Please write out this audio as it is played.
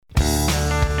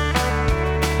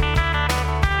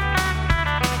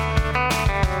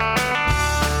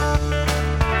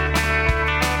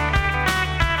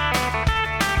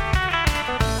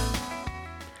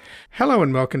Hello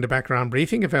and welcome to Background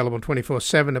Briefing, available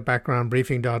 24/7 at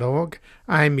backgroundbriefing.org.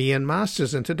 I'm Ian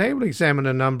Masters, and today we'll examine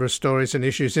a number of stories and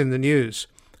issues in the news.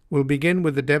 We'll begin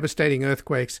with the devastating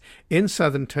earthquakes in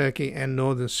southern Turkey and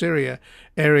northern Syria,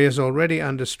 areas already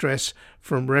under stress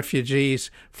from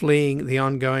refugees fleeing the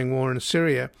ongoing war in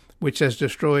Syria, which has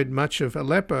destroyed much of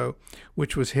Aleppo,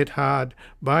 which was hit hard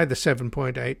by the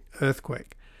 7.8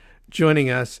 earthquake. Joining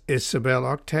us is Sibel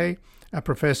Oktay, a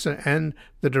professor and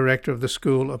the director of the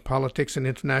School of Politics and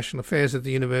International Affairs at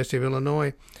the University of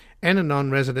Illinois, and a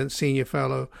non-resident senior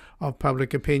fellow of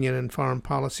public opinion and foreign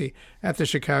policy at the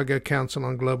Chicago Council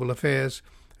on Global Affairs,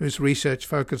 whose research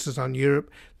focuses on Europe,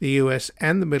 the US,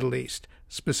 and the Middle East,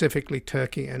 specifically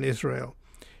Turkey and Israel.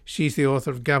 She's the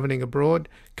author of Governing Abroad,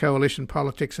 Coalition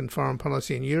Politics and Foreign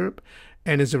Policy in Europe,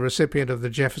 and is a recipient of the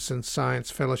Jefferson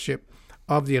Science Fellowship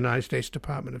of the United States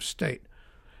Department of State.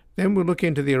 Then we'll look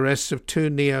into the arrests of two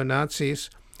neo-Nazis,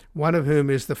 one of whom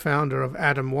is the founder of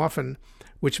Atomwaffen,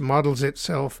 which models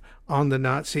itself on the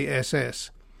Nazi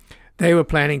SS. They were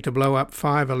planning to blow up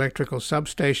 5 electrical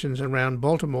substations around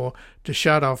Baltimore to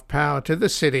shut off power to the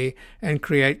city and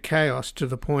create chaos to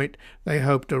the point they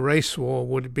hoped a race war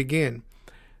would begin.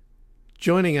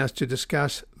 Joining us to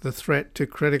discuss the threat to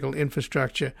critical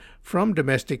infrastructure from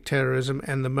domestic terrorism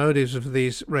and the motives of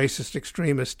these racist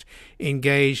extremists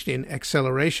engaged in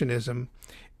accelerationism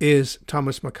is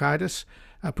Thomas Mockaitis,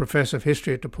 a professor of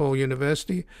history at DePaul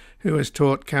University, who has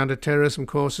taught counterterrorism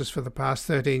courses for the past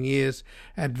 13 years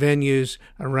at venues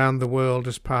around the world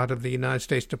as part of the United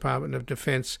States Department of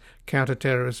Defense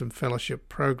Counterterrorism Fellowship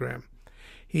Program.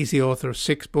 He's the author of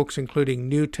 6 books, including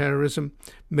New Terrorism,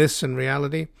 Myths and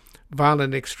Reality,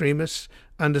 Violent Extremists,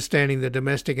 Understanding the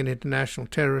Domestic and International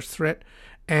Terrorist Threat,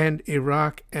 and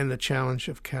Iraq and the Challenge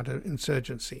of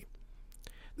Counterinsurgency.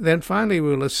 Then finally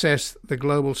we'll assess the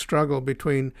global struggle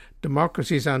between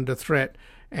democracies under threat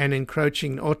and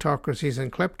encroaching autocracies and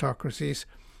kleptocracies,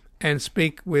 and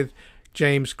speak with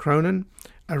James Cronin,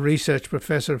 a research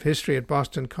professor of history at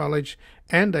Boston College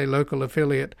and a local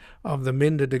affiliate of the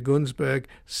Minda de Gunsberg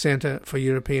Center for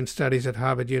European Studies at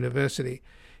Harvard University.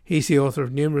 He's the author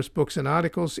of numerous books and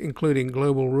articles, including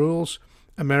Global Rules,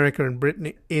 America and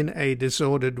Britain in a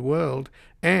Disordered World,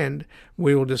 and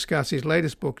we will discuss his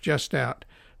latest book just out,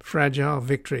 Fragile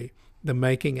Victory, The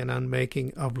Making and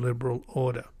Unmaking of Liberal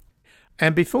Order.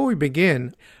 And before we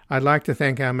begin, I'd like to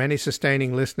thank our many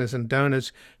sustaining listeners and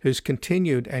donors whose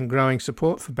continued and growing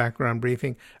support for Background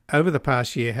Briefing over the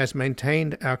past year has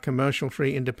maintained our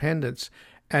commercial-free independence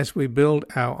as we build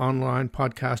our online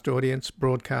podcast audience,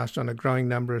 broadcast on a growing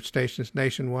number of stations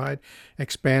nationwide,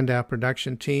 expand our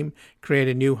production team, create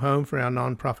a new home for our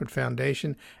nonprofit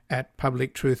foundation at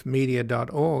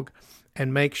publictruthmedia.org,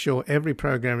 and make sure every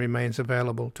program remains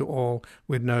available to all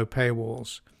with no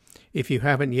paywalls. If you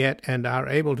haven't yet and are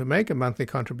able to make a monthly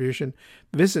contribution,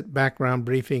 visit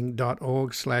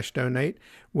backgroundbriefing.org/donate,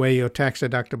 where your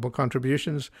tax-deductible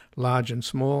contributions, large and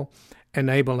small,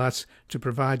 enable us to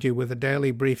provide you with a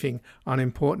daily briefing on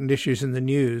important issues in the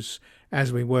news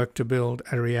as we work to build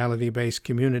a reality-based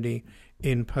community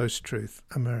in post-truth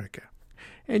America.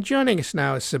 And joining us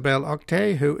now is Sibel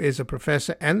Oktay, who is a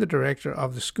professor and the director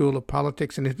of the School of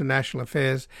Politics and International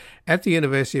Affairs at the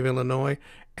University of Illinois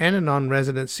and a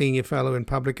non-resident senior fellow in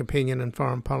public opinion and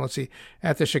foreign policy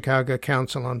at the Chicago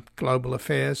Council on Global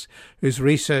Affairs, whose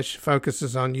research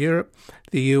focuses on Europe,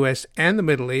 the US, and the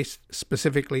Middle East,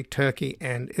 specifically Turkey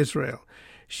and Israel.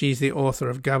 She's the author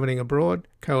of Governing Abroad,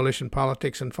 Coalition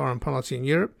Politics and Foreign Policy in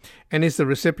Europe, and is the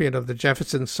recipient of the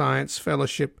Jefferson Science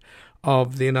Fellowship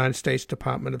of the United States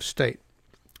Department of State.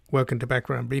 Welcome to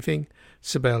Background Briefing,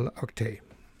 Sibel Oktay.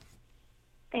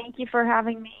 Thank you for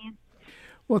having me.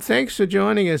 Well, thanks for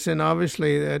joining us. And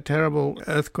obviously a terrible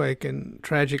earthquake and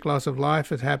tragic loss of life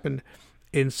has happened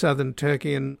in southern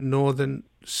Turkey and northern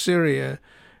Syria.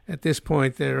 At this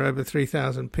point, there are over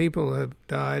 3,000 people who have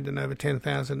died and over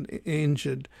 10,000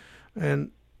 injured. And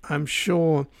I'm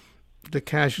sure the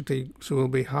casualties will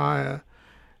be higher.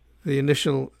 The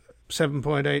initial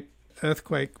 7.8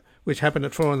 earthquake, which happened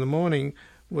at 4 a.m,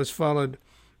 was followed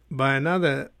by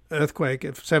another earthquake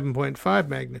of 7.5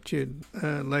 magnitude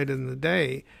later in the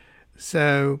day.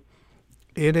 So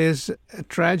it is a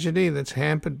tragedy that's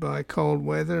hampered by cold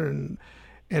weather, and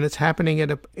it's happening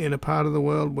in a part of the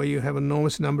world where you have an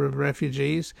enormous number of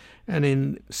refugees. And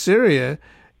in Syria,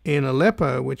 in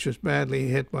Aleppo, which was badly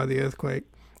hit by the earthquake,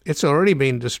 it's already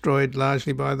been destroyed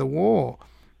largely by the war,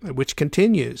 which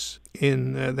continues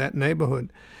in that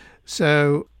neighborhood.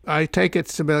 So I take it,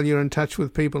 Sibel, you're in touch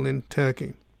with people in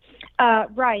Turkey.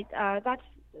 Right.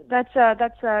 That's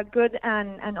a good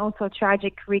and also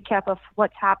tragic recap of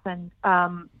what's happened.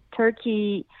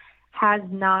 Turkey has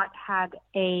not had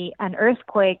an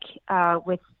earthquake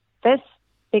with this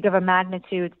big of a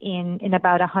magnitude in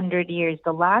about 100 years.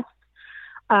 The last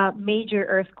major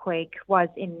earthquake was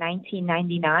in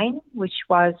 1999, which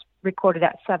was recorded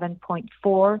at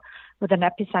 7.4 with an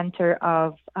epicenter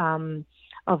of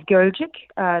Gölcük.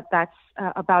 That's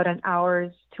about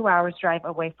 2 hours drive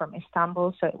away from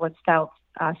Istanbul. So it was felt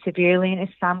severely in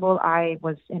Istanbul. I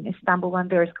was in Istanbul when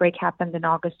the earthquake happened in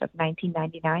August of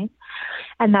 1999.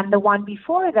 And then the one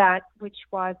before that, which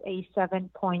was a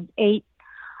 7.8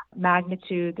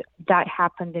 magnitude, that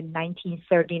happened in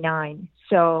 1939.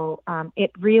 So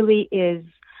it really is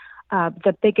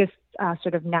the biggest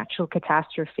sort of natural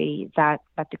catastrophe that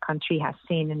the country has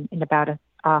seen in about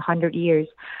 100 years.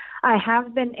 I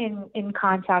have been in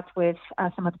contact with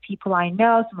some of the people I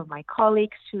know, some of my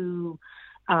colleagues who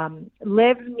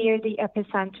live near the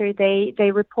epicenter.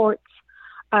 They report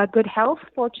good health,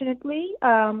 fortunately,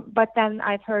 but then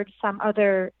I've heard some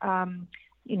other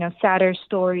sadder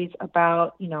stories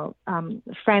about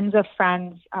friends of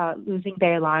friends losing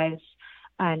their lives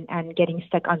and getting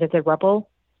stuck under the rubble.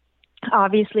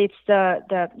 Obviously, it's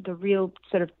the real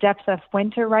sort of depth of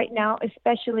winter right now,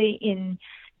 especially in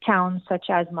towns such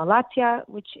as Malatya,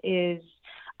 which is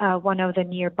one of the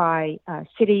nearby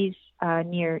cities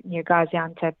near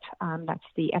Gaziantep. That's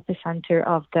the epicenter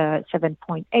of the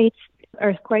 7.8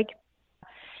 earthquake.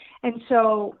 And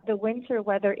so the winter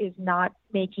weather is not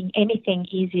making anything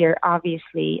easier,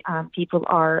 obviously. People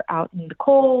are out in the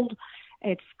cold.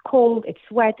 It's cold, it's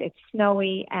wet, it's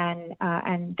snowy,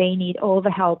 and they need all the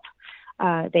help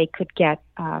they could get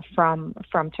from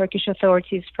Turkish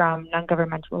authorities, from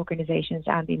non-governmental organizations,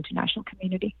 and the international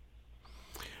community.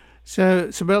 So,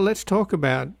 Sibel, let's talk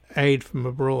about aid from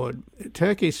abroad.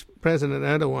 Turkey's President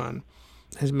Erdogan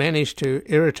has managed to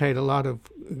irritate a lot of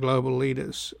global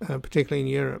leaders, particularly in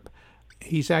Europe.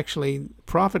 He's actually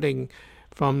profiting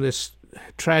from this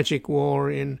tragic war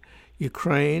in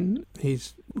Ukraine.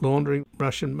 He's laundering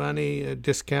Russian money,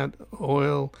 discount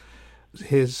oil.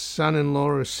 His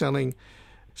son-in-law is selling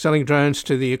drones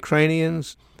to the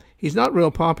Ukrainians. He's not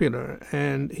real popular,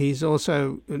 and he's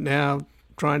also now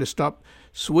trying to stop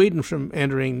Sweden from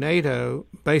entering NATO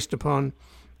based upon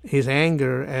his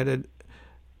anger at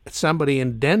somebody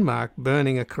in Denmark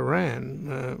burning a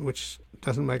Quran, which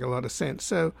doesn't make a lot of sense.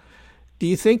 So do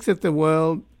you think that the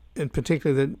world, and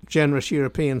particularly the generous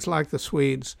Europeans like the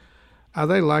Swedes, are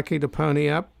they likely to pony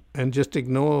up and just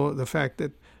ignore the fact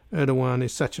that Erdogan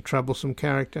is such a troublesome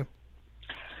character?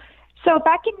 So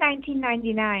back in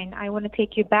 1999, I want to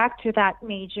take you back to that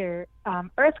major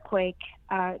earthquake.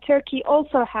 Turkey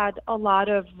also had a lot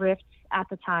of rifts at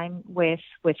the time with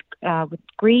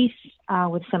Greece,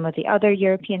 with some of the other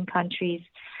European countries.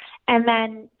 And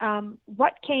then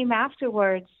what came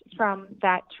afterwards from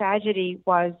that tragedy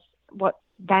was what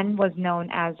then was known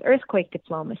as earthquake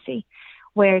diplomacy,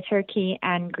 where Turkey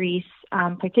and Greece,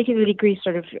 particularly Greece,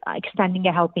 sort of extending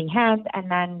a helping hand. And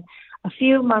then a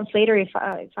few months later, if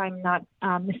I'm not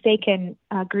mistaken,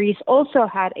 Greece also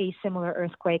had a similar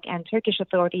earthquake, and Turkish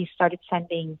authorities started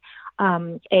sending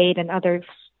aid and other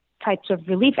types of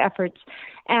relief efforts.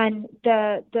 And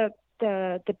the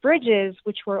bridges,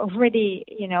 which were already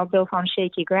built on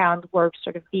shaky ground, were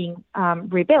sort of being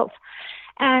rebuilt.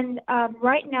 And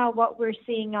right now, what we're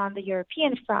seeing on the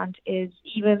European front is,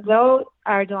 even though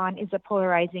Erdogan is a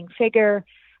polarizing figure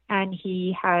and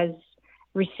he has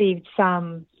received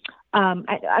some,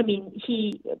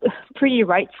 he pretty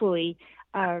rightfully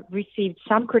received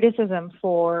some criticism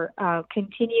for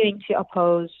continuing to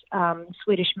oppose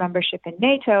Swedish membership in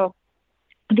NATO,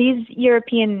 these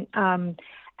European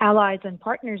allies and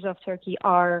partners of Turkey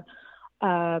are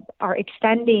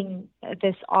extending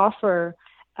this offer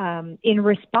in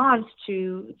response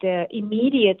to the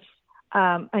immediate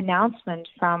announcement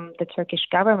from the Turkish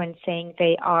government saying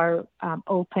they are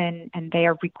open and they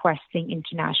are requesting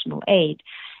international aid.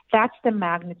 That's the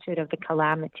magnitude of the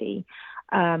calamity.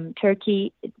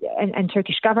 Turkey and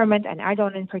Turkish government, and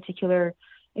Erdogan in particular,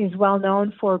 is well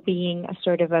known for being a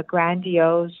sort of a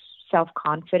grandiose,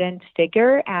 self-confident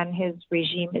figure, and his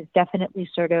regime is definitely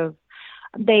sort of,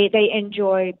 they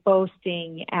enjoy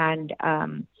boasting and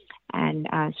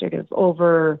sort of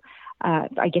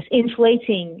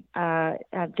inflating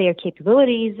their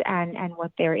capabilities and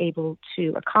what they're able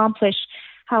to accomplish.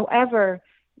 However,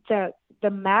 the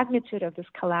magnitude of this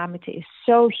calamity is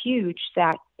so huge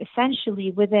that essentially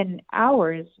within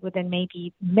hours, within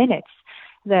maybe minutes,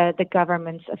 the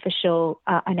government's official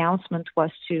announcement was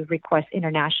to request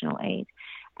international aid.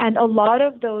 And a lot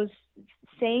of those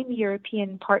same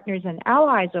European partners and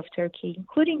allies of Turkey,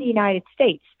 including the United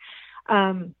States,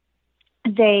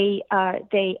 they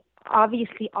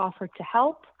obviously offered to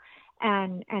help.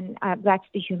 and that's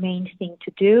the humane thing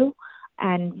to do.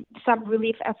 And some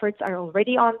relief efforts are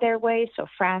already on their way. So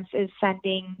France is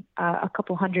sending a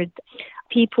couple hundred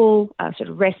people, sort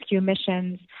of rescue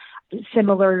missions,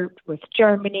 similar with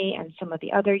Germany and some of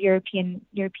the other European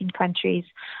countries.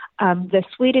 The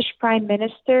Swedish Prime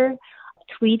Minister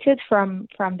tweeted from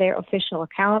their official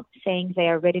account saying they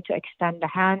are ready to extend a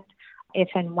hand if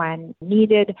and when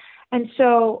needed. And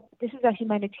so this is a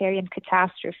humanitarian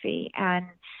catastrophe. And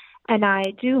I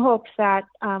do hope that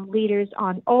leaders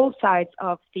on all sides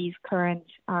of these current,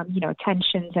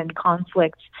 tensions and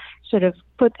conflicts sort of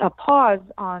put a pause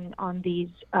on these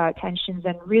tensions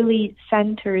and really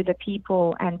center the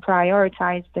people and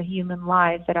prioritize the human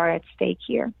lives that are at stake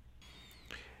here.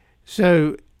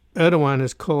 So Erdogan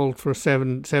has called for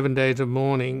seven days of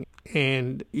mourning,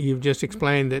 and you've just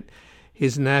explained that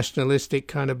his nationalistic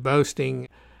kind of boasting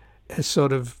has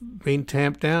sort of been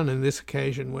tamped down in this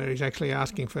occasion where he's actually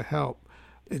asking for help.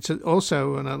 It's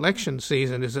also an election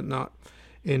season, is it not,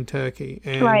 in Turkey?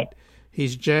 And right.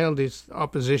 He's jailed his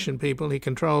opposition people. He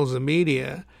controls the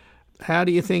media. How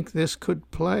do you think this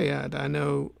could play out? I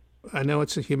know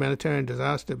it's a humanitarian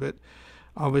disaster, but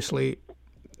obviously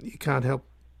you can't help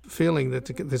feeling that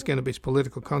there's going to be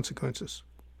political consequences.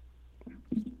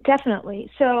 Definitely.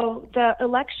 So the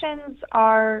elections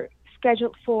are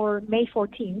scheduled for May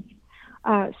 14th.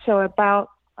 So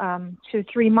about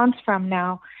 2-3 months from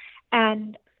now.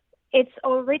 And it's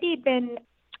already been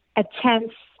a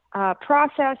tense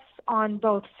process on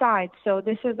both sides. So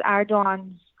this is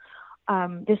Erdogan's,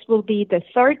 this will be the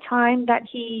third time that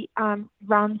he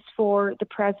runs for the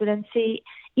presidency,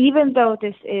 even though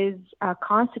this is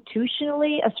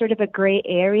constitutionally a sort of a gray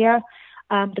area.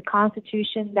 The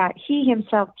constitution that he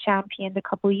himself championed a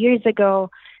couple of years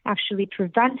ago actually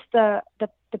prevents the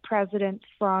president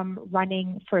from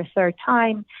running for a third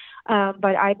time.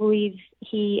 But I believe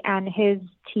he and his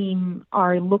team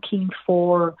are looking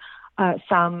for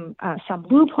some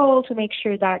loophole to make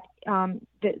sure that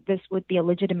this would be a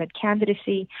legitimate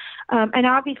candidacy. And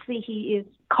obviously he is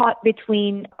caught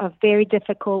between a very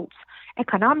difficult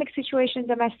economic situation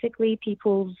domestically.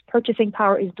 People's purchasing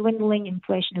power is dwindling,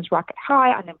 inflation is rocket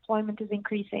high, unemployment is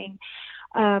increasing.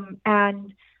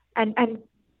 And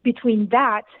between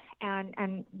that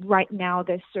and right now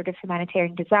this sort of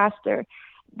humanitarian disaster,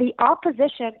 the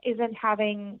opposition isn't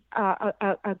having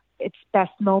its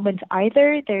best moment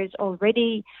either. There's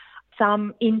already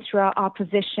some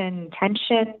intra-opposition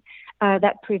tension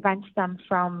that prevents them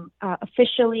from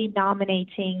officially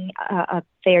nominating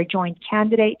their joint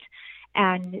candidate.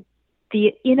 And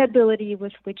the inability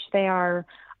with which they are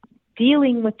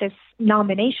dealing with this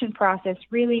nomination process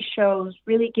really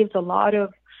gives a lot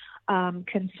of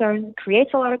concern,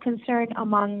 creates a lot of concern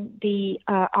among the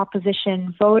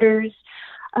opposition voters.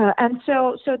 And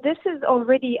so this is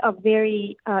already a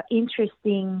very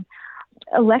interesting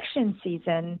election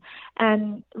season.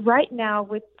 And right now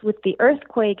with the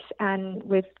earthquakes and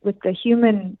with the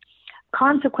human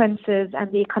consequences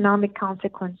and the economic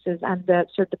consequences and the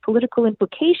political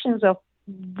implications of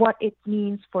what it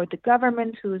means for the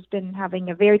government, who's been having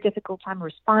a very difficult time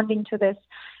responding to this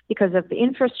because of the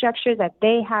infrastructure that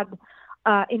they had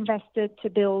invested to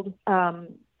build.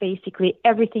 Basically,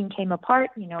 everything came apart.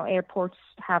 Airports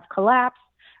have collapsed,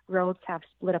 roads have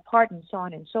split apart, and so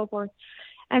on and so forth.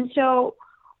 And so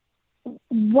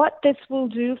what this will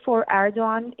do for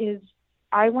Erdogan is,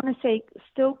 I want to say,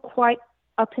 still quite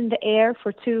up in the air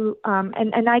for two,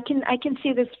 and I can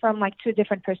see this from like two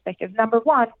different perspectives. Number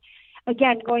one,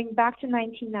 again, going back to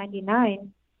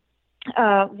 1999,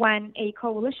 when a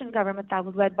coalition government that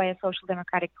was led by a social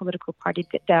democratic political party,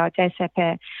 the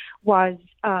DSP, was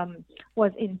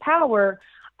in power,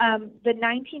 the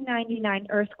 1999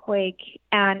 earthquake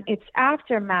and its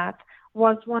aftermath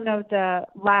was one of the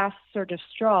last sort of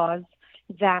straws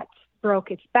that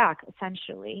broke its back,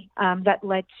 essentially, that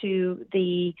led to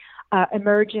the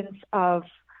emergence of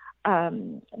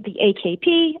the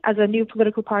AKP as a new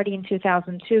political party in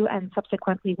 2002 and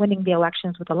subsequently winning the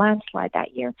elections with a landslide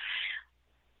that year.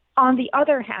 On the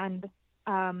other hand,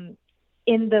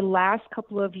 in the last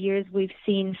couple of years, we've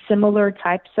seen similar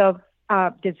types of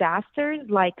disasters,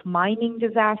 like mining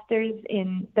disasters.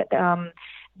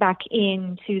 Back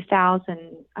in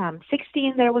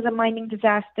 2016, there was a mining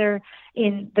disaster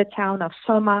in the town of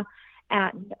Soma,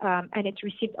 and it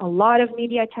received a lot of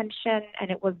media attention, and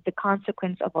it was the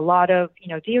consequence of a lot of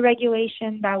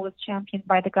deregulation that was championed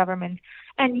by the government.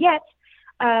 And yet,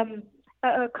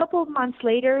 a couple of months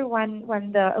later, when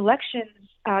the elections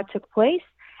took place,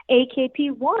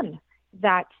 AKP won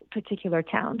that particular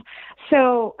town.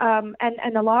 So,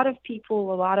 and a lot of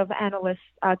people, a lot of analysts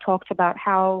talked about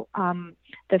how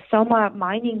the Soma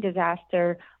mining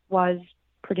disaster was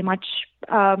pretty much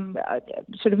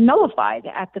sort of nullified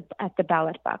at the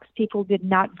ballot box. People did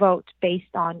not vote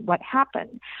based on what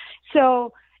happened.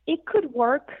 So it could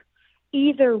work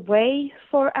either way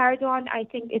for Erdogan. I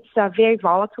think it's a very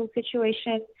volatile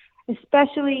situation,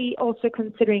 especially also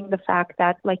considering the fact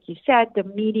that, like you said, the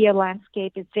media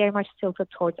landscape is very much tilted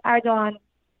towards Erdogan.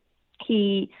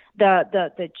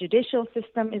 The judicial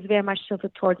system is very much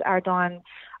tilted towards Erdogan.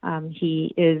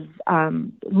 He is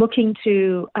looking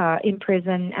to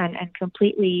imprison and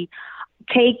completely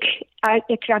take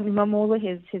Ekrem İmamoğlu,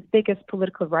 his biggest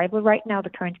political rival right now, the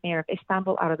current mayor of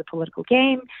Istanbul, out of the political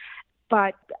game.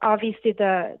 But obviously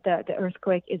the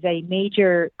earthquake is a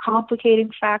major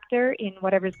complicating factor in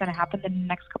whatever is going to happen in the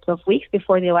next couple of weeks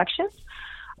before the elections.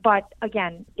 But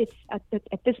again, it's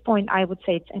at this point, I would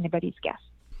say it's anybody's guess.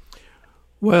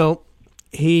 Well,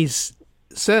 he's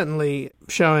certainly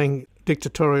showing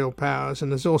dictatorial powers,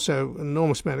 and there's also an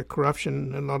enormous amount of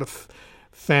corruption, a lot of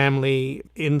family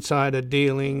insider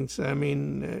dealings. I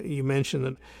mean, you mentioned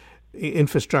that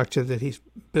infrastructure that he's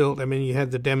built. I mean, you had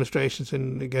the demonstrations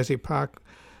in Gezi Park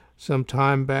some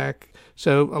time back.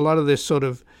 So a lot of this sort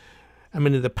of, I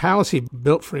mean, the palace he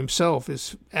built for himself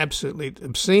is absolutely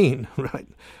obscene, right?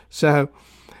 So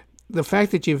the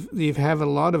fact that you have a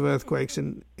lot of earthquakes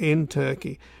in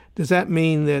Turkey, does that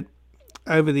mean that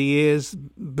over the years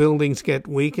buildings get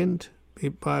weakened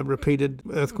by repeated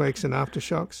earthquakes and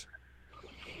aftershocks?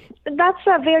 That's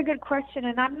a very good question,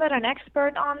 and I'm not an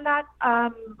expert on that.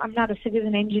 I'm not a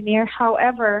citizen engineer.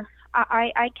 However,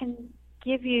 I can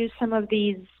give you some of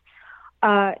these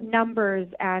numbers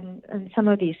and some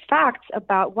of these facts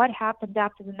about what happened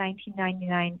after the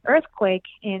 1999 earthquake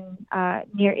in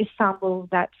near Istanbul,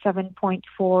 that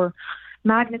 7.4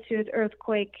 magnitude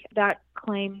earthquake that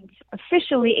claimed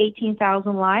officially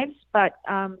 18,000 lives, but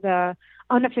the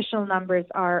unofficial numbers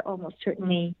are almost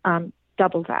certainly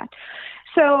double that.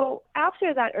 So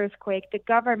after that earthquake, the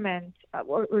government,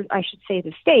 or I should say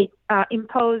the state,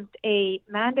 imposed a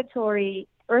mandatory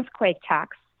earthquake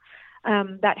tax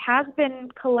that has been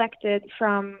collected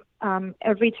from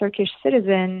every Turkish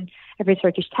citizen, every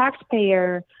Turkish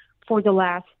taxpayer for the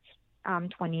last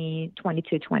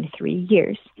 22, 23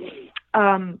 years.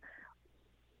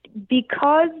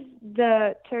 Because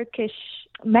the Turkish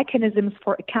mechanisms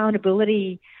for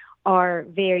accountability are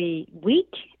very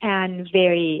weak and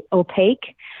very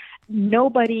opaque,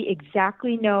 nobody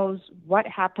exactly knows what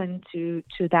happened to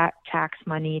that tax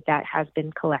money that has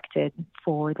been collected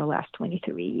for the last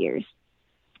 23 years.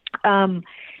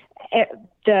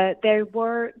 There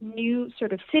were new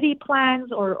sort of city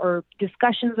plans or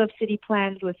discussions of city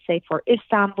plans, let's say for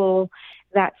Istanbul,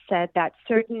 that said that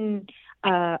certain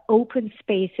open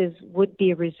spaces would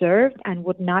be reserved and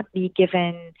would not be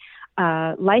given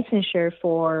licensure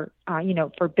for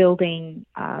building,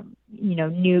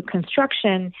 new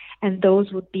construction, and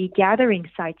those would be gathering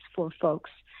sites for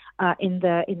folks in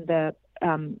the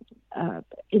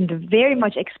very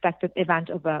much expected event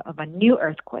of a new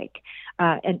earthquake,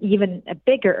 and even a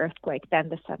bigger earthquake than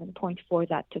the 7.4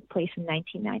 that took place in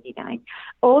 1999.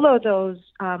 All of those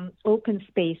open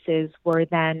spaces were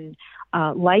then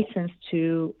licensed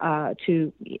to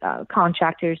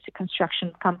contractors, to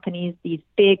construction companies, these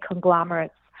big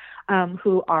conglomerates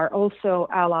who are also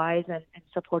allies and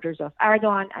supporters of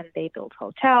Erdogan, and they build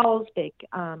hotels, big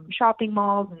shopping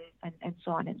malls, and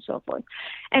so on and so forth.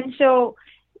 And so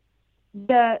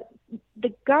the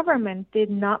government did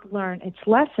not learn its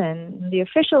lesson. The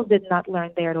officials did not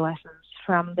learn their lessons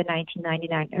from the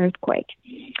 1999 earthquake.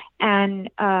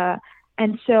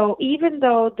 And so even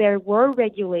though there were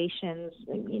regulations,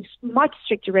 much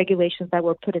stricter regulations that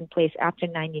were put in place after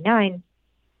 99,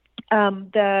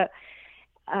 the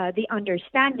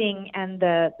understanding and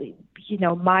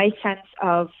my sense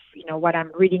of, what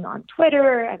I'm reading on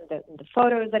Twitter and the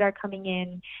photos that are coming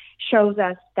in shows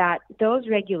us that those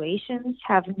regulations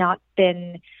have not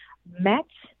been met,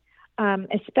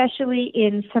 especially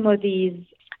in some of these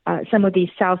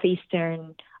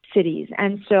southeastern cities.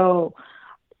 And so,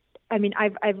 I mean,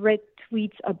 I've read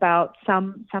tweets about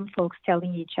some folks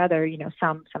telling each other,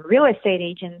 some real estate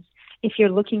agents, if you're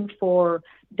looking for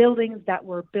buildings that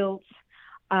were built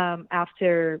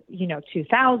after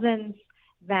 2000s,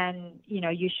 then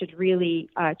you should really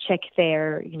check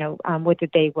there, whether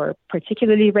they were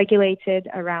particularly regulated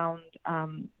around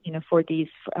for these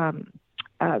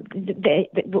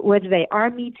whether they are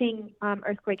meeting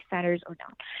earthquake standards or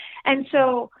not. And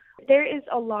so there is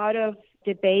a lot of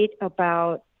debate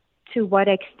about to what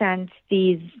extent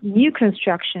these new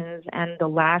constructions and the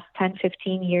last 10,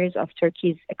 15 years of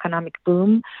Turkey's economic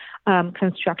boom,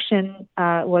 construction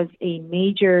was a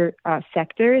major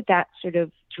sector that sort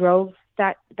of drove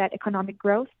that economic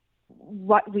growth.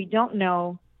 What we don't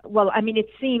know, it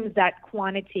seems that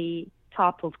quantity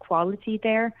toppled quality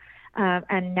there,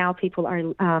 and now people are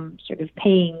sort of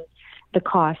paying the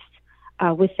cost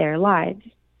with their lives.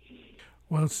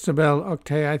 Well, Sibel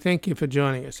Octay, I thank you for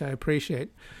joining us. I appreciate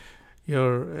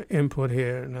your input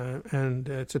here, and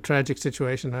it's a tragic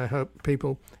situation. I hope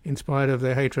people, in spite of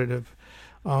their hatred of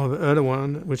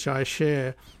Erdogan, which I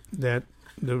share, that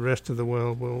the rest of the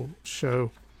world will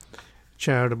show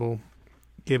charitable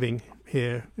giving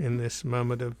here in this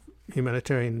moment of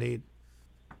humanitarian need.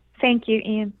 Thank you,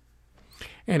 Ian.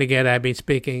 And again, I've been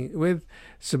speaking with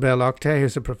Sibel Octay,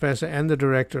 who's a professor and the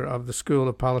director of the School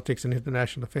of Politics and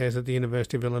International Affairs at the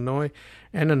University of Illinois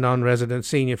and a non-resident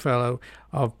senior fellow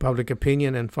of public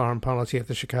opinion and foreign policy at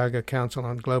the Chicago Council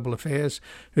on Global Affairs,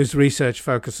 whose research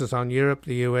focuses on Europe,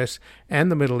 the U.S.,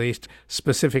 and the Middle East,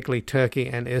 specifically Turkey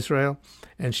and Israel.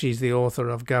 And she's the author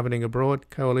of Governing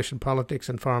Abroad, Coalition Politics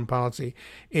and Foreign Policy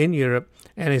in Europe,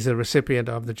 and is a recipient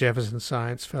of the Jefferson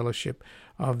Science Fellowship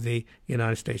of the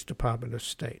United States Department of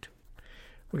State.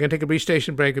 We're going to take a brief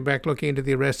station break and back looking into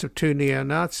the arrest of two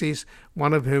neo-Nazis,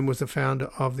 one of whom was the founder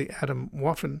of the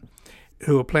Atomwaffen,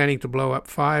 who were planning to blow up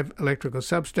 5 electrical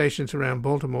substations around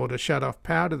Baltimore to shut off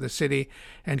power to the city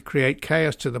and create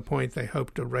chaos to the point they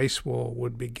hoped a race war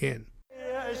would begin.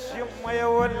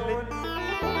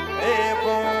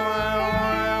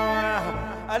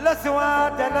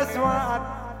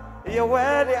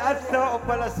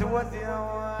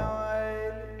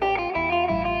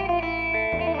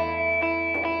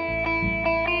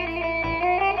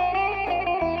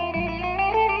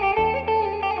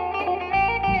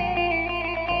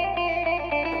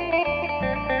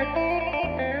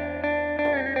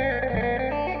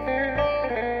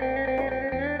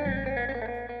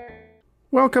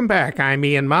 Welcome back. I'm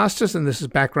Ian Masters, and this is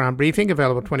Background Briefing,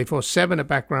 available 24/7 at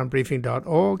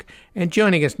backgroundbriefing.org. And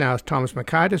joining us now is Thomas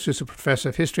Makaitis, who's a professor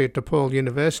of history at DePaul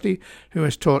University, who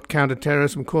has taught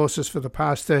counterterrorism courses for the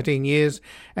past 13 years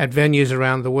at venues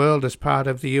around the world as part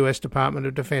of the U.S. Department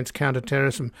of Defense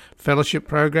Counterterrorism Fellowship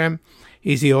Program.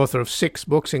 He's the author of 6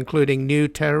 books, including New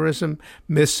Terrorism,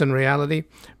 Myths and Reality,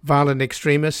 Violent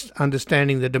Extremists,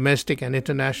 Understanding the Domestic and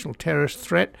International Terrorist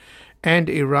Threat,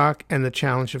 and Iraq and the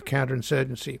Challenge of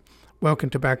Counterinsurgency. Welcome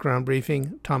to Background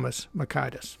Briefing, Thomas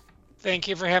Makaitis. Thank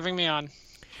you for having me on.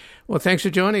 Well, thanks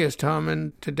for joining us, Tom.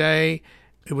 And today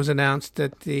it was announced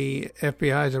that the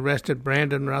FBI has arrested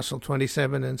Brandon Russell,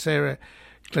 27, and Sarah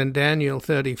Glendaniel,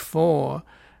 34.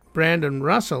 Brandon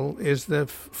Russell is the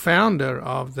founder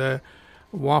of the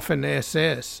the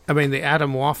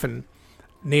Atomwaffen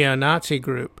neo-Nazi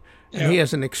group. And he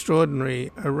has an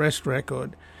extraordinary arrest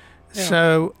record. Yeah.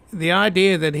 So the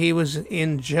idea that he was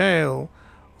in jail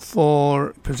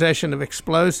for possession of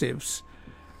explosives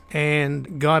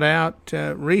and got out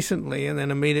recently and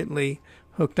then immediately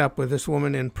hooked up with this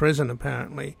woman in prison,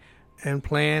 apparently, and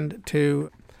planned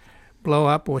to blow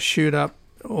up or shoot up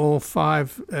all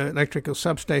 5 electrical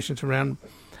substations around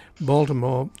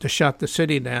Baltimore to shut the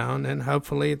city down and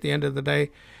hopefully at the end of the day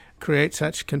create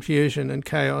such confusion and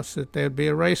chaos that there'd be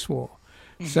a race war.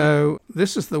 Mm-hmm. So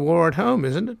this is the war at home,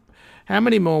 isn't it? How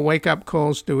many more wake-up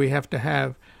calls do we have to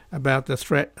have about the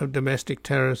threat of domestic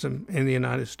terrorism in the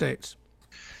United States?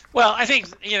 Well, I think,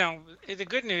 the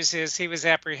good news is he was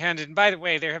apprehended. And by the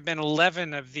way, there have been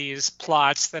 11 of these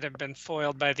plots that have been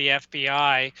foiled by the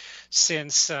FBI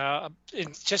since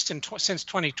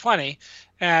 2020,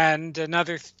 and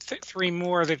another 3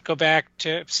 more that go back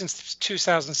to since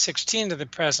 2016 to the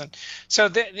present. So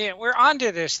we're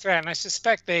onto this threat, and I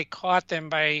suspect they caught them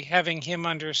by having him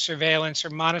under surveillance or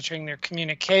monitoring their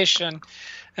communication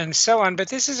and so on. But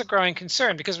this is a growing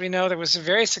concern because we know there was a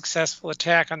very successful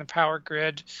attack on the power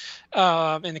grid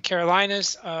in the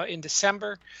Carolinas in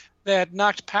December that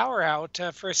knocked power out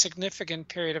for a significant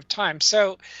period of time.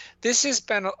 So this has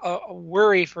been a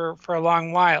worry for a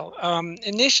long while.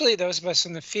 Initially, those of us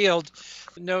in the field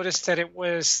noticed that it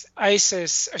was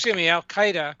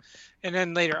Al-Qaeda, and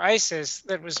then later ISIS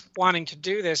that was wanting to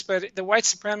do this. But the white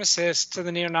supremacists and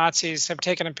the neo-Nazis have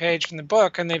taken a page from the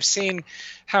book, and they've seen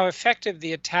how effective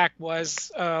the attack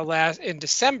was in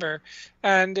December.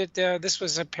 And this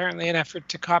was apparently an effort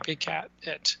to copycat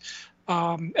it.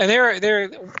 And they're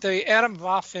the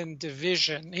Atomwaffen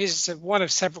division. He's one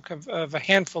of several of a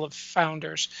handful of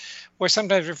founders, or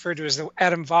sometimes referred to as the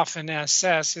Atomwaffen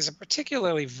SS, is a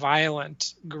particularly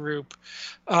violent group.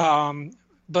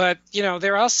 But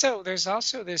there's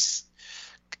also this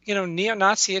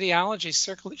neo-Nazi ideology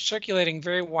circulating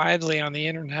very widely on the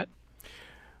internet.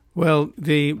 Well,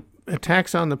 the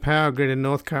attacks on the power grid in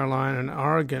North Carolina and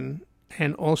Oregon,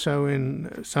 and also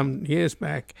in some years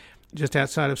back just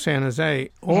outside of San Jose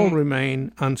all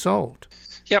remain unsolved.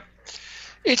 Yep.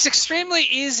 It's extremely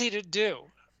easy to do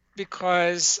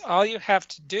because all you have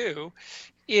to do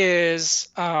is,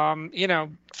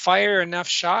 fire enough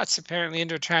shots apparently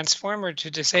into a transformer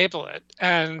to disable it.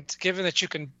 And given that you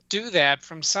can do that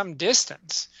from some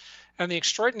distance, and the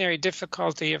extraordinary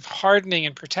difficulty of hardening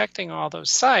and protecting all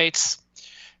those sites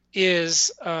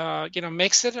is,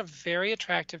 makes it a very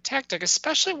attractive tactic,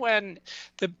 especially when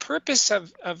the purpose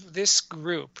of this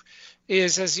group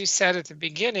is, as you said at the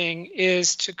beginning,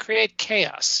 is to create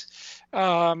chaos.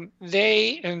 There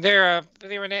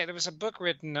was a book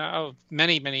written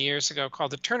many years ago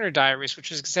called the Turner Diaries,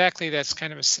 which is exactly that's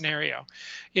kind of a scenario.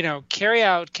 Carry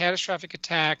out catastrophic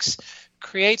attacks,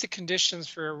 create the conditions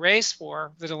for a race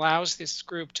war that allows this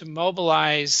group to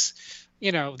mobilize,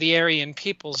 the Aryan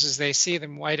peoples as they see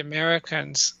them, white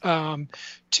Americans,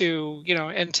 to,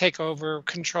 and take over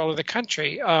control of the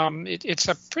country. It's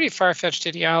a pretty far-fetched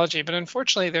ideology, but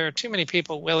unfortunately there are too many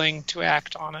people willing to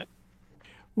act on it.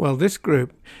 Well, this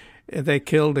group, they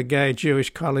killed a gay Jewish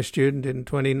college student in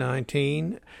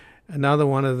 2019. Another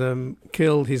one of them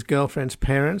killed his girlfriend's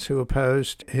parents who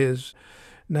opposed his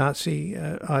Nazi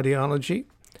ideology.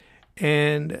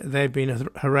 And they've been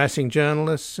harassing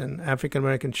journalists and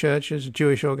African-American churches,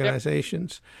 Jewish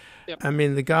organizations. Yep. I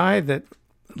mean, the guy that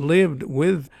lived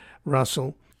with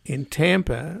Russell in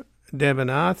Tampa, Devin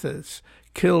Arthurs,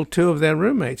 killed two of their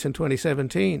roommates in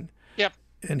 2017. Yep.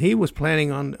 And he was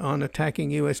planning on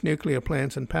attacking U.S. nuclear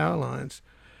plants and power lines.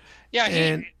 Yeah.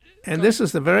 And this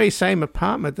is the very same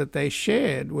apartment that they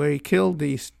shared where he killed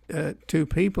these two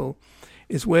people,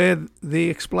 is where the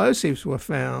explosives were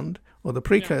found, or the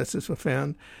precursors were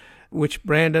found, which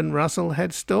Brandon Russell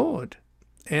had stored.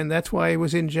 And that's why he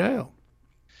was in jail.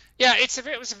 Yeah,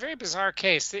 it was a very bizarre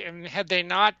case. And had there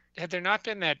not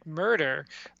been that murder,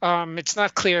 it's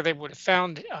not clear they would have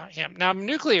found him. Now,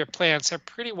 nuclear plants are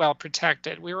pretty well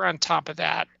protected. We were on top of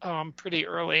that pretty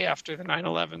early after the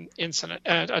 9/11 incident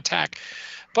attack.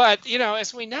 But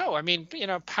as we know, I mean,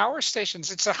 power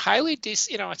stations. It's a highly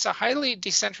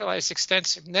decentralized,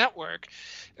 extensive network.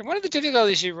 And one of the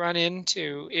difficulties you run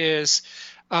into is,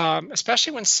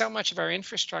 especially when so much of our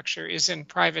infrastructure is in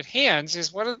private hands,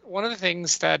 is one of the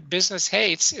things that business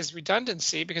hates is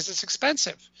redundancy because it's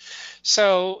expensive.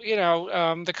 So,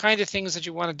 the kind of things that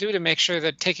you want to do to make sure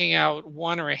that taking out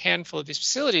one or a handful of these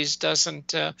facilities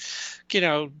doesn't,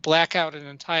 black out an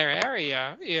entire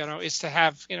area, is to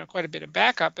have, quite a bit of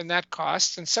backup, and that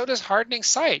costs. And so does hardening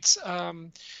sites.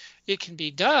 It can be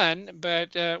done,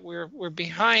 but we're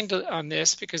behind on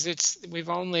this because we've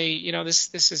only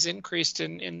this has increased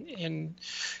in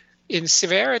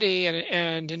severity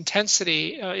and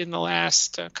intensity in the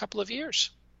last couple of years.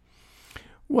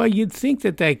 Well, you'd think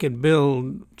that they could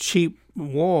build cheap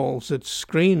walls that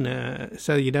screen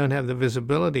so you don't have the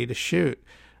visibility to shoot.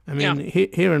 I mean,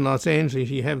 here in Los Angeles,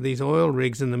 you have these oil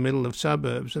rigs in the middle of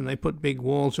suburbs, and they put big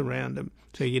walls around them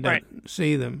so you don't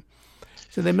see them.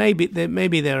 So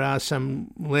there are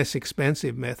some less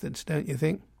expensive methods, don't you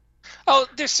think? Oh,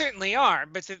 there certainly are,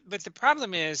 but the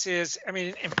problem is I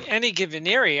mean, in any given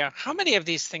area, how many of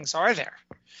these things are there?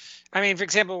 I mean, for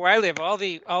example, where I live, all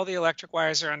the electric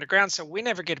wires are underground, so we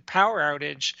never get a power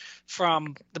outage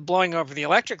from the blowing over the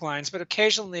electric lines, but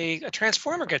occasionally a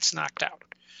transformer gets knocked out.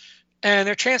 And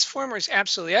there are transformers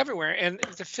absolutely everywhere, and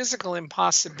the physical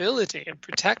impossibility of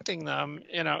protecting them,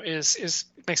 is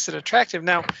makes it attractive.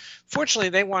 Now, fortunately,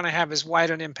 they want to have as wide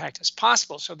an impact as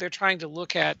possible, so they're trying to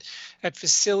look at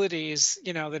facilities,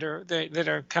 that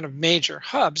are kind of major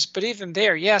hubs. But even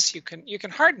there, yes, you can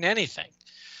harden anything.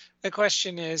 The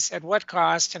question is at what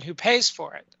cost and who pays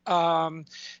for it.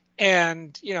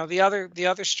 And the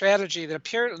other strategy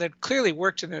that clearly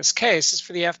worked in this case is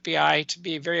for the FBI to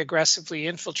be very aggressively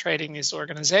infiltrating these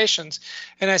organizations,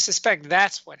 and I suspect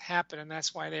that's what happened, and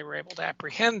that's why they were able to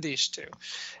apprehend these two.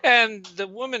 And the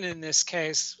woman in this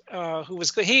case,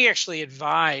 he actually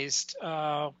advised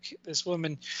this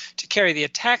woman to carry the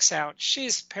attacks out.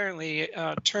 She's apparently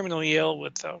terminally ill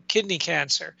with kidney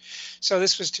cancer, so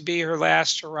this was to be her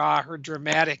last hurrah, her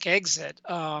dramatic exit.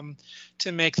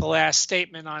 To make the last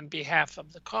statement on behalf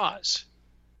of the cause.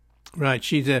 Right.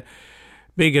 She's a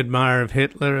big admirer of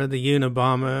Hitler, the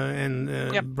Unabomber, and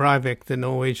Breivik, the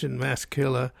Norwegian mass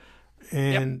killer.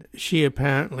 And she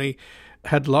apparently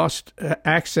had lost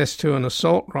access to an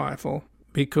assault rifle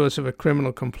because of a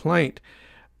criminal complaint.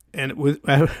 And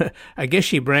I guess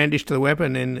she brandished the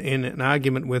weapon in an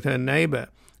argument with her neighbor,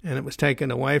 and it was taken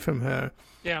away from her.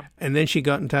 Yeah. And then she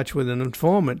got in touch with an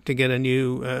informant to get a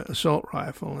new assault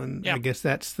rifle, and I guess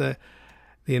that's the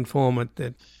informant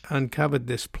that uncovered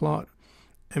this plot.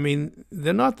 I mean,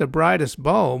 they're not the brightest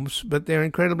bulbs, but they're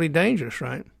incredibly dangerous,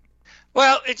 right?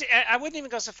 Well, I wouldn't even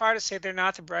go so far to say they're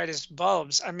not the brightest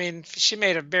bulbs. I mean, she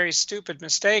made a very stupid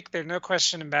mistake. There's no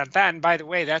question about that. And by the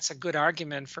way, that's a good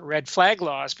argument for red flag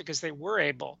laws because they were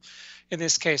able, in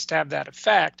this case, to have that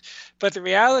effect. But the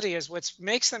reality is what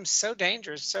makes them so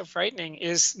dangerous, so frightening,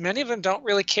 is many of them don't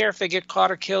really care if they get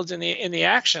caught or killed in the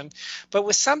action. But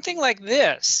with something like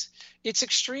this, it's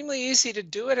extremely easy to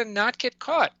do it and not get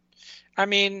caught. I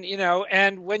mean,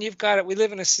 and when you've got it, we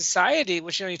live in a society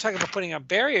which, you talk about putting up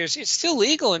barriers. It's still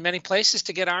legal in many places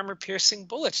to get armor-piercing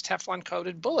bullets,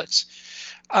 Teflon-coated bullets.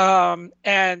 And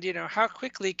how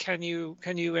quickly can you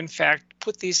in fact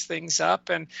put these things up?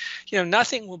 And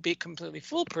nothing will be completely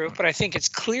foolproof, but I think it's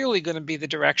clearly going to be the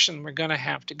direction we're going to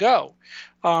have to go.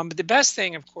 But the best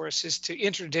thing, of course, is to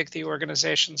interdict the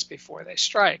organizations before they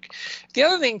strike. The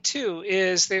other thing too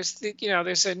is there's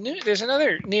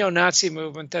another neo-Nazi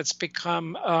movement that's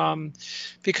become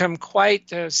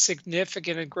quite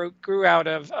significant. It grew out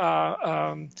of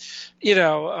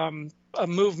a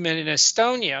movement in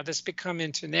Estonia that's become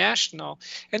international,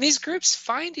 and these groups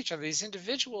find each other. These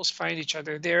individuals find each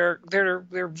other. They're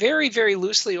very, very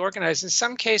loosely organized. In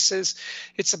some cases,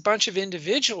 it's a bunch of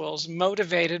individuals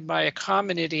motivated by a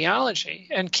common ideology.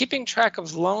 And keeping track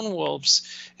of lone wolves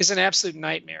is an absolute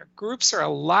nightmare. Groups are a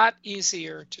lot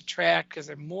easier to track because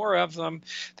there are more of them.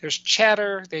 There's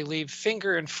chatter. They leave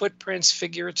finger and footprints,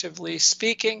 figuratively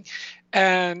speaking.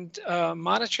 And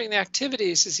monitoring the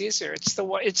activities is easier. It's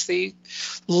the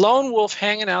lone wolf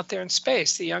hanging out there in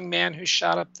space. The young man who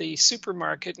shot up the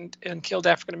supermarket and killed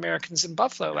African Americans in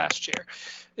Buffalo last year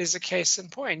is a case in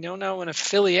point. No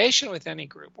affiliation with any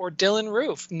group. Or Dylan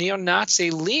Roof,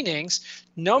 neo-Nazi leanings,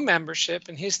 no membership,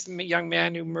 and he's the young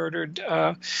man who murdered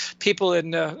people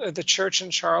in the church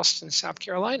in Charleston, South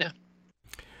Carolina.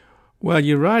 Well,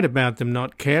 you're right about them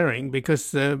not caring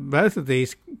because both of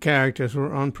these characters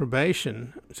were on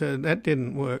probation, so that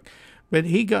didn't work. But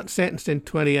he got sentenced in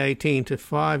 2018 to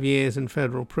 5 years in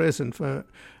federal prison for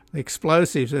the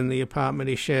explosives in the apartment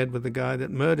he shared with the guy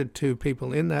that murdered 2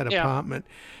 people in that apartment.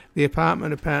 The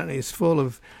apartment apparently is full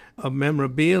of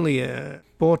memorabilia,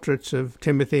 portraits of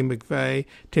Timothy McVeigh,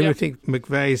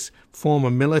 McVeigh's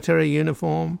former military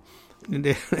uniform.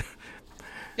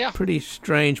 Pretty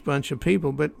strange bunch of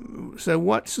people. But so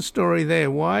what's the story there?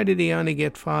 Why did he only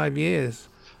get 5 years?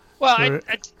 Well,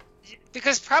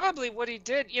 because probably what he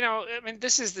did,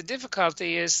 this is the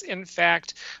difficulty is, in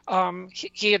fact,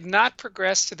 he had not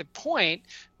progressed to the point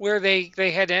where they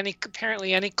had any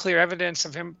clear evidence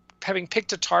of him having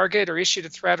picked a target or issued a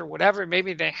threat or whatever.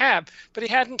 Maybe they have, but he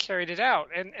hadn't carried it out.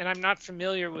 And I'm not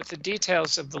familiar with the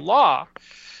details of the law.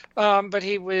 But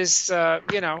he was,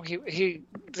 they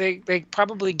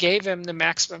probably gave him the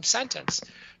maximum sentence.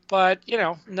 But,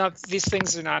 these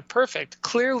things are not perfect.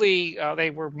 Clearly, they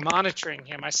were monitoring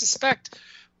him. I suspect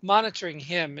monitoring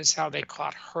him is how they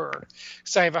caught her.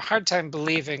 So I have a hard time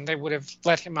believing they would have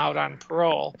let him out on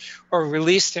parole or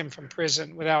released him from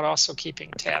prison without also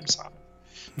keeping tabs on him.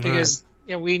 Because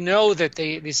we know that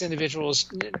these individuals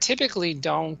typically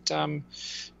don't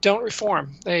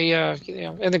reform. They,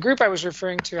 and the group I was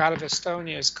referring to out of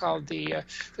Estonia is called the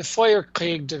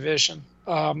Feuerkrieg Division,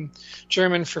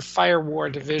 German for Fire War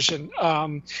Division,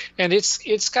 and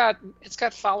it's got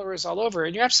followers all over.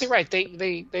 And you're absolutely right.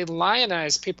 They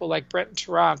lionize people like Brenton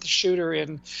Tarrant, the shooter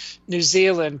in New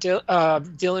Zealand,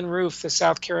 Dylan Roof, the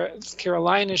South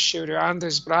Carolina shooter,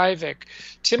 Anders Breivik.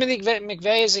 Timothy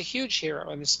McVeigh is a huge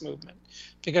hero in this movement,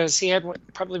 because he had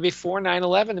probably before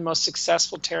 9/11 the most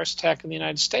successful terrorist attack in the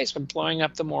United States by blowing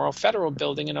up the Morrow Federal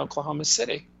Building in Oklahoma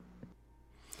City.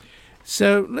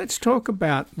 So let's talk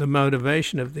about the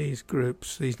motivation of these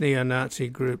groups, these neo-Nazi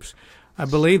groups. I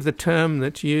believe the term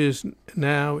that's used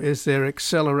now is they're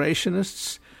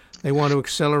accelerationists. They want to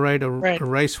accelerate a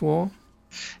race war.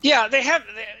 Yeah, they have.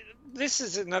 This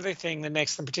is another thing that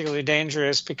makes them particularly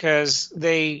dangerous, because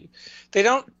they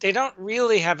don't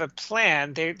really have a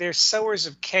plan. They're sowers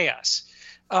of chaos,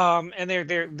 and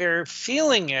their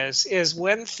feeling is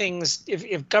when things,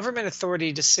 if government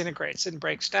authority disintegrates and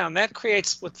breaks down, that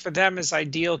creates what for them is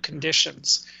ideal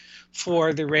conditions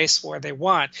for the race war they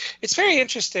want. It's very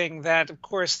interesting that, of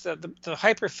course, the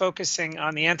hyper-focusing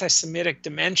on the anti-Semitic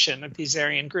dimension of these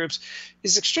Aryan groups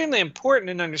is extremely important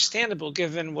and understandable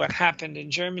given what happened in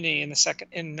Germany in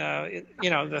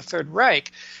the Third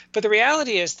Reich. But the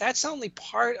reality is that's only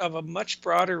part of a much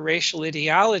broader racial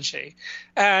ideology.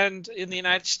 And in the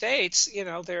United States,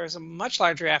 there is a much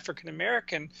larger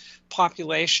African-American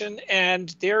population,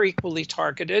 and they're equally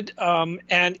targeted.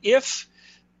 And if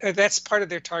that's part of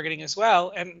their targeting as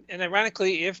well. And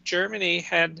ironically, if Germany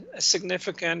had a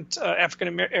significant African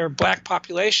American or Black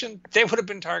population, they would have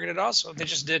been targeted also. They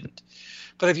just didn't.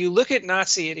 But if you look at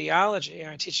Nazi ideology,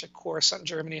 and I teach a course on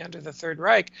Germany under the Third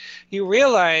Reich, you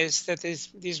realize that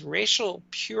this racial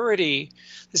purity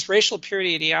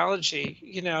ideology,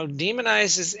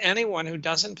 demonizes anyone who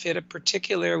doesn't fit a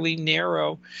particularly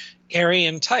narrow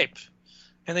Aryan type.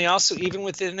 And they also, even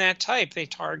within that type, they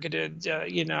targeted,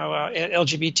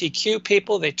 LGBTQ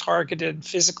people. They targeted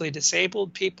physically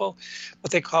disabled people,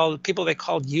 they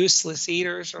called useless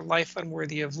eaters or life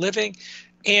unworthy of living.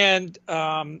 And,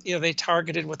 they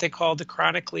targeted what they called the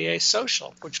chronically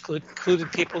asocial, which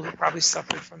included people who probably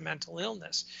suffered from mental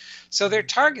illness. So their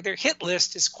hit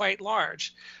list is quite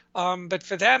large. But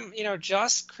for them,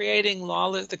 just creating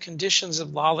the conditions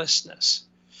of lawlessness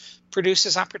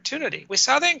produces opportunity. We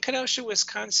saw that in Kenosha,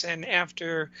 Wisconsin,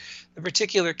 after the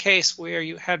particular case where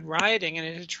you had rioting, and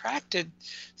it attracted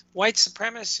white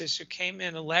supremacists who came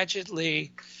in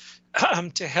allegedly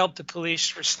to help the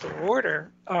police restore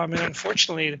order. And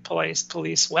unfortunately, the police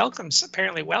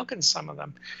apparently welcomed some of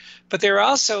them. But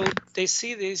they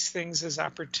see these things as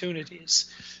opportunities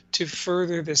to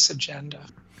further this agenda.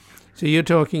 So you're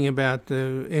talking about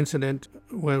the incident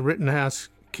where Rittenhouse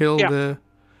killed the...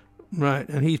 Right,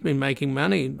 and he's been making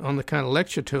money on the kind of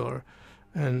lecture tour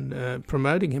and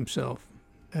promoting himself.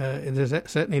 There's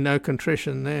certainly no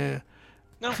contrition there.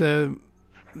 No. So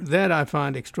that I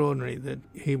find extraordinary, that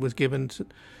he was given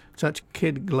such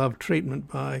kid-glove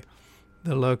treatment by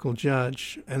the local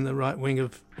judge, and the right wing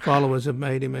of followers have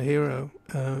made him a hero.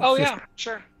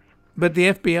 Sure. But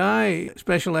the FBI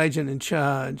special agent in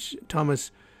charge,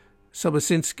 Thomas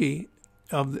Sobocinski,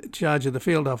 charge of the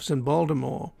field office in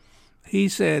Baltimore, he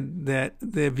said that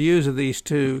their views of these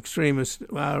two extremists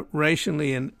are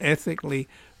racially and ethically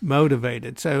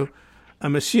motivated. So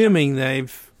I'm assuming the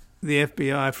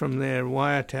FBI from their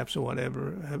wiretaps or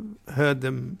whatever have heard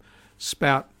them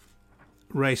spout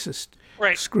racist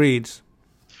screeds.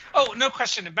 Oh, no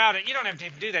question about it. You don't have to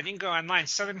do that. You can go online.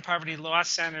 Southern Poverty Law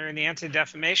Center and the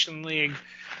Anti-Defamation League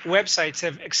websites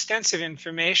have extensive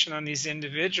information on these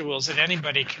individuals that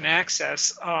anybody can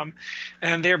access.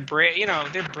 And they're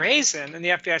brazen. And the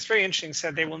FBI is very interesting.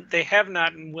 Said they have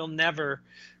not and will never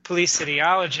police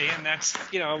ideology, and that's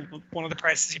one of the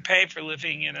prices you pay for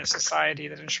living in a society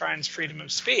that enshrines freedom of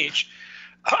speech.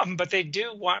 But they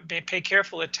pay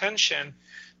careful attention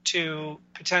to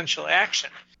potential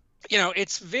action.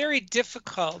 It's very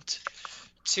difficult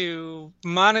to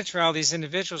monitor all these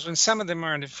individuals when some of them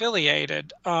aren't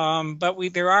affiliated. But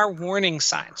there are warning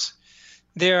signs.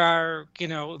 Their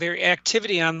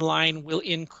activity online will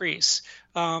increase.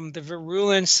 The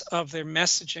virulence of their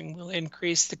messaging will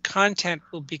increase. The content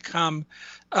will become,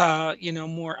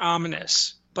 more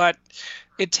ominous. But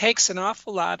it takes an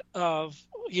awful lot of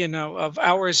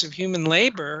hours of human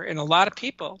labor and a lot of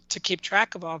people to keep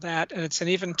track of all that. And it's an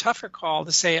even tougher call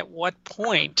to say at what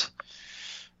point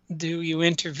do you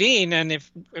intervene, and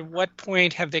at what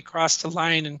point have they crossed a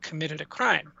line and committed a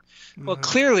crime? Mm-hmm. Well,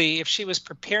 clearly, if she was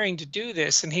preparing to do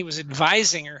this and he was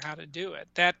advising her how to do it,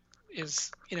 that is,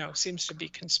 seems to be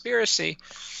conspiracy,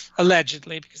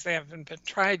 allegedly, because they haven't been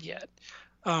tried yet.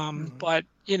 But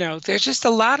there's just a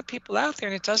lot of people out there,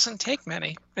 and it doesn't take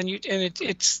many. And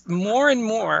it's more and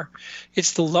more,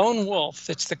 it's the lone wolf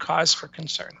that's the cause for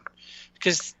concern,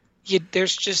 because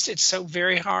it's so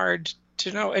very hard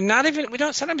to know, and we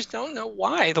sometimes don't know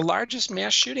why. The largest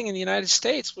mass shooting in the United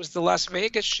States was the Las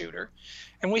Vegas shooter,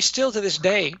 and we still to this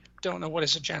day don't know what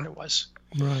his agenda was.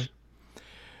 Right.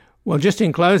 Well, just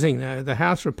in closing, though, the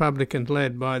House Republicans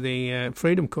led by the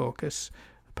Freedom Caucus,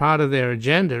 part of their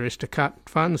agenda is to cut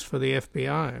funds for the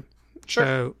FBI. Sure.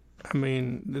 So,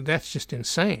 that's just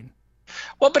insane.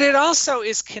 Well, but it also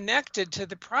is connected to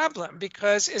the problem,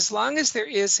 because as long as there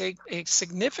is a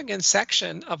significant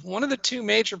section of one of the two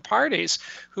major parties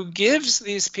who gives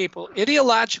these people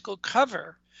ideological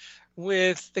cover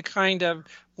with the kind of,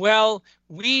 well,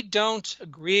 we don't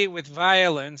agree with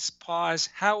violence,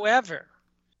 however,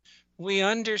 we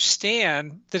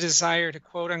understand the desire to,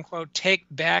 quote unquote, take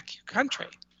back your country.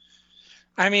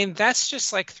 That's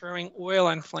just like throwing oil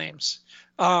on flames.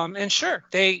 And sure,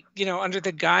 they, under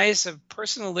the guise of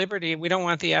personal liberty, we don't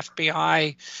want the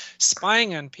FBI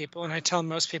spying on people. And I tell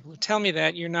most people who tell me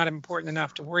that, you're not important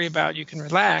enough to worry about, you can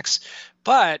relax.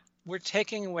 But we're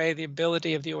taking away the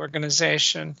ability of the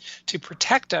organization to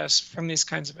protect us from these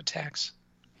kinds of attacks.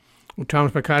 Well,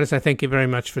 Thomas Mikitas, I thank you very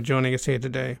much for joining us here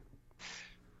today.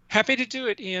 Happy to do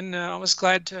it, Ian. Always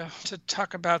glad to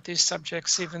talk about these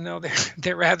subjects, even though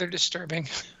they're rather disturbing.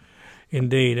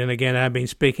 Indeed. And again, I've been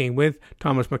speaking with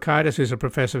Thomas Mockaitis, who's a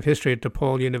professor of history at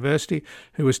DePaul University,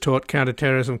 who has taught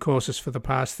counterterrorism courses for the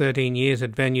past 13 years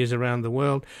at venues around the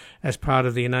world as part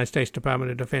of the United States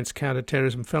Department of Defense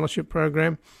Counterterrorism Fellowship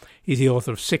Program. He's the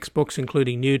author of 6 books,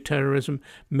 including New Terrorism,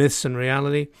 Myths and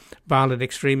Reality, Violent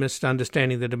Extremists,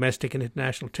 Understanding the Domestic and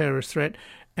International Terrorist Threat,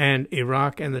 and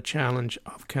Iraq and the Challenge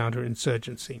of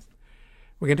Counterinsurgency.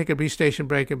 We're going to take a brief station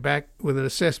break and back with an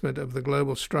assessment of the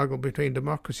global struggle between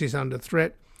democracies under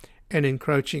threat and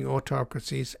encroaching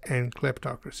autocracies and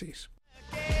kleptocracies.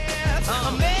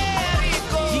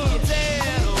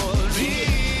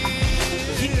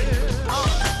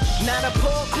 Now the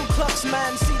poor Ku Klux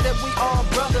man see that we all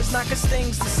brothers, not 'cause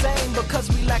things the same, because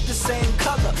we like the same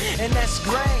color, and that's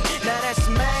gray. Now that's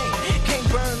Maine. Can't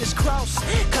burn his cross,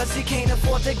 'cause he can't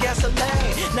afford the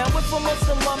gasoline. Now if a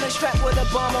Muslim woman strapped with a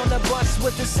bomb on the bus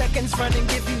with the seconds running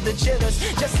give you the jitters,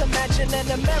 just imagine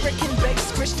an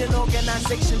American-based Christian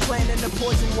organization planning the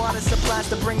poison water supplies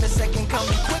to bring the second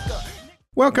coming quicker.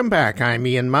 Welcome back. I'm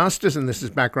Ian Masters, and this is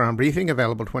Background Briefing,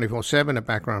 available 24/7 at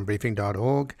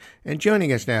backgroundbriefing.org. And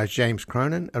joining us now is James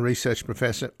Cronin, a research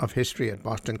professor of history at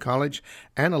Boston College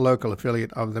and a local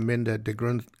affiliate of the Minda de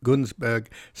Gunsberg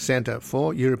Center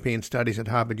for European Studies at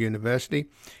Harvard University.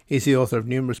 He's the author of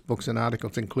numerous books and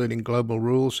articles, including Global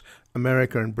Rules,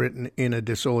 America and Britain in a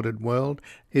Disordered World.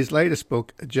 His latest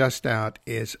book, just out,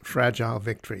 is Fragile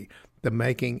Victory, The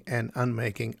Making and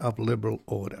Unmaking of Liberal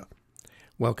Order.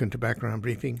 Welcome to Background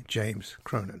Briefing, James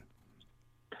Cronin.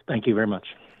 Thank you very much.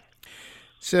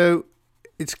 So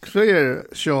it's clear,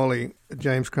 surely,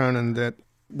 James Cronin, that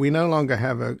we no longer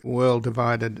have a world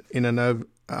divided in an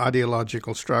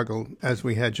ideological struggle as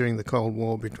we had during the Cold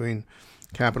War between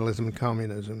capitalism and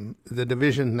communism. The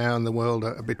division now in the world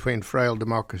are between frail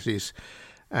democracies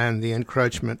and the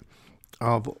encroachment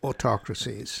of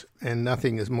autocracies. And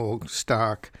nothing is more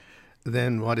stark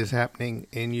than what is happening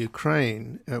in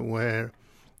Ukraine, where,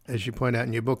 as you point out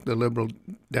in your book, the liberal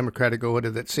democratic order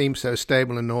that seems so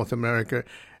stable in North America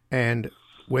and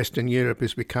Western Europe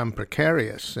has become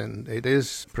precarious. And it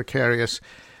is precarious,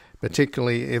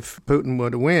 particularly if Putin were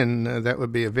to win. That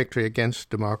would be a victory against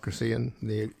democracy. And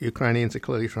the Ukrainians are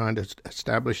clearly trying to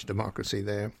establish democracy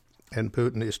there. And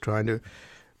Putin is trying to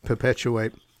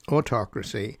perpetuate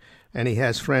autocracy. And he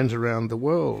has friends around the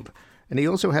world. And he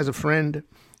also has a friend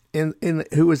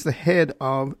who is the head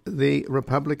of the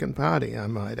Republican Party, I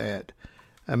might add,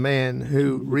 a man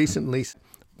who recently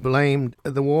blamed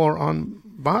the war on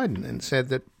Biden and said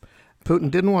that Putin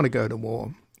didn't want to go to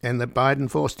war and that Biden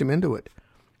forced him into it.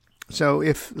 So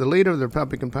if the leader of the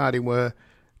Republican Party were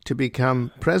to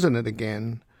become president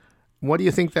again, what do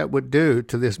you think that would do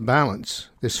to this balance,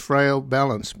 this frail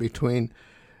balance between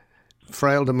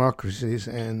frail democracies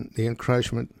and the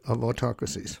encroachment of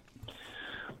autocracies?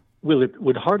 Well, it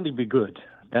would hardly be good.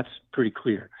 That's pretty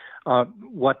clear.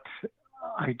 What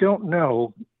I don't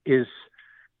know is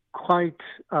quite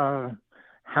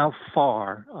how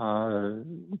far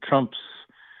Trump's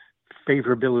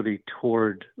favorability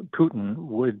toward Putin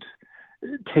would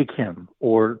take him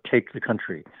or take the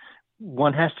country.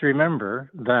 One has to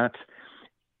remember that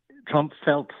Trump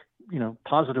felt,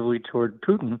 positively toward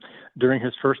Putin during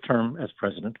his first term as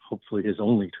president, hopefully his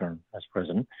only term as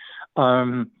president.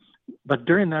 But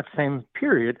during that same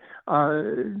period,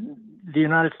 the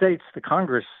United States, the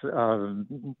Congress, the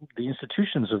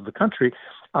institutions of the country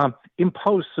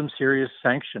imposed some serious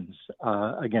sanctions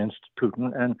against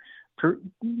Putin and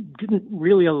didn't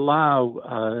really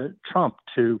allow Trump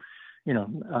to,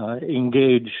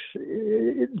 engage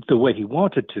the way he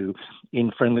wanted to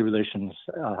in friendly relations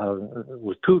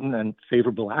with Putin and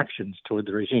favorable actions toward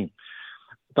the regime.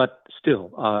 But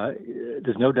still,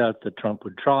 there's no doubt that Trump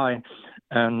would try,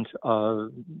 and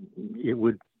it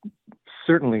would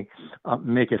certainly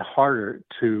make it harder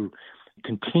to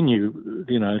continue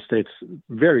the United States'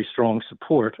 very strong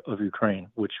support of Ukraine,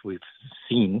 which we've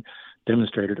seen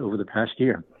demonstrated over the past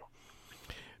year.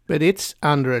 But it's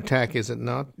under attack, is it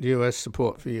not, U.S.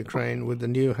 support for Ukraine with the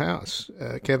new House?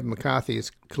 Kevin McCarthy has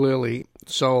clearly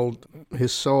sold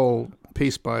his soul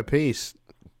piece by piece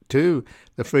to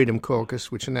the Freedom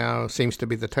Caucus, which now seems to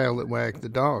be the tail that wagged the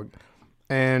dog.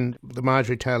 And the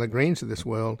Marjorie Taylor Greens of this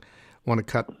world want to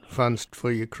cut funds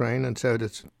for Ukraine, and so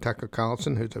does Tucker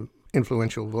Carlson, who's an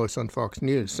influential voice on Fox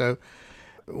News. So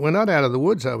we're not out of the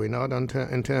woods, are we not,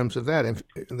 in terms of that? If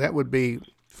that would be,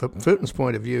 from Putin's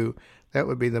point of view, that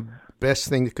would be the best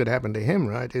thing that could happen to him,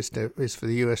 right, is for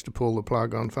the U.S. to pull the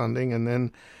plug on funding, and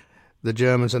then the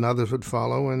Germans and others would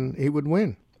follow, and he would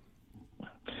win.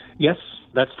 Yes,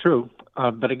 that's true.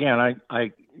 But again,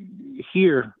 I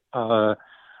hear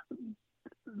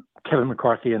Kevin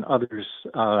McCarthy and others,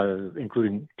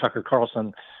 including Tucker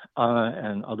Carlson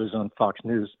and others on Fox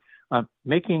News,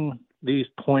 making these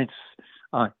points,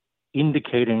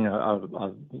 indicating a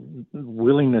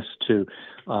willingness to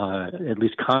at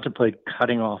least contemplate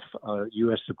cutting off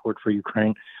U.S. support for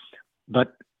Ukraine.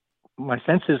 But my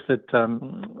sense is that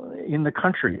in the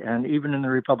country and even in the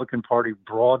Republican Party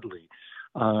broadly,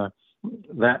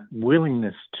 that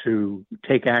willingness to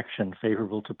take action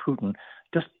favorable to Putin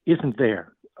just isn't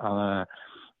there. I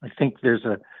think there's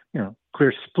a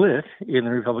clear split in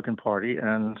the Republican Party,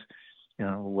 and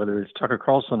whether it's Tucker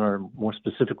Carlson or more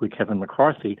specifically Kevin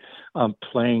McCarthy,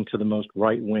 playing to the most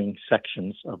right-wing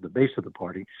sections of the base of the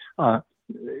party,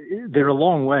 they're a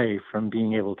long way from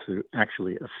being able to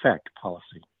actually affect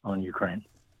policy on Ukraine.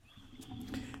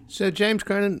 So, James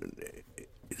Cronin,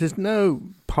 there's no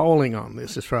polling on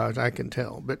this as far as I can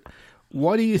tell, but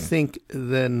what do you think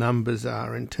the numbers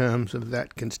are in terms of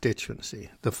that constituency,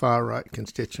 the far-right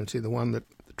constituency, the one that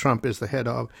Trump is the head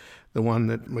of, the one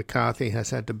that McCarthy has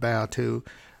had to bow to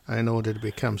in order to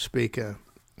become Speaker?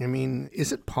 I mean,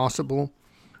 is it possible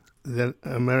that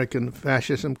American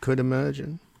fascism could emerge?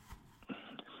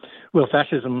 Well,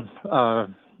 fascism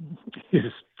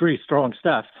is pretty strong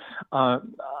stuff.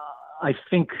 I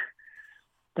think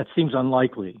that seems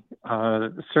unlikely.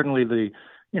 Certainly the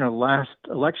last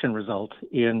election result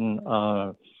in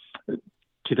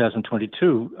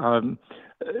 2022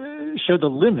 showed the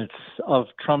limits of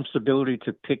Trump's ability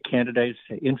to pick candidates,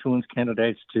 to influence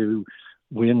candidates to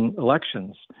win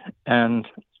elections. And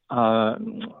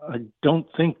I don't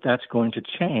think that's going to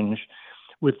change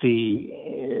with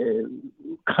the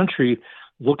country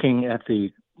looking at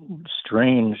the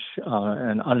strange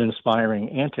and uninspiring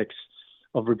antics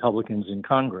of Republicans in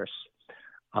Congress.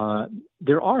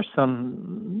 There are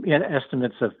some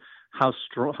estimates of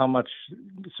how much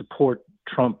support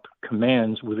Trump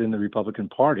commands within the Republican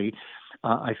Party.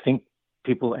 I think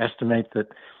people estimate that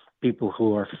people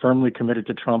who are firmly committed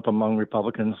to Trump among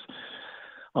Republicans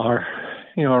are,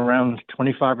 around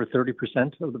 25 or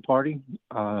 30% of the party.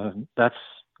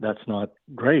 That's not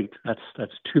great.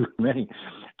 That's too many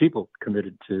people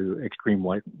committed to extreme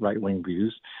right-wing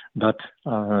views, but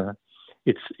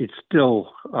it's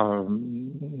still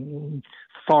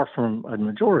far from a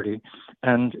majority,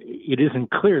 and it isn't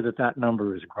clear that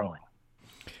number is growing.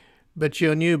 But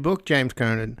your new book, James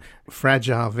Cronin,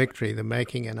 Fragile Victory, The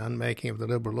Making and Unmaking of the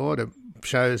Liberal Order,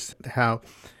 shows how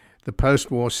the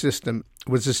post-war system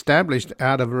was established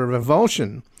out of a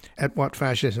revulsion at what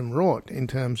fascism wrought in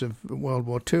terms of World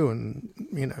War II and,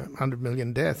 100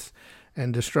 million deaths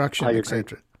and destruction,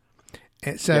 etc.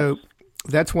 So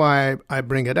that's why I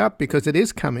bring it up, because it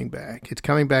is coming back. It's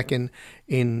coming back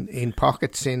in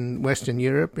pockets in Western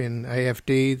Europe, in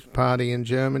AfD's party in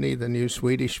Germany, the new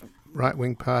Swedish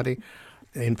right-wing party.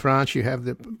 In France, you have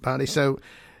the party. So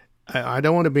I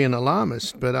don't want to be an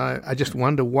alarmist, but I just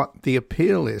wonder what the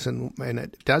appeal is, and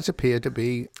it does appear to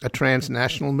be a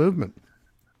transnational movement.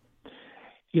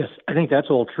 Yes, I think that's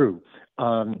all true.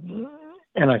 And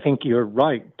I think you're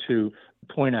right to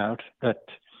point out that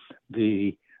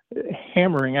the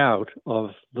hammering out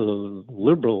of the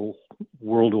liberal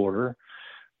world order,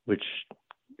 which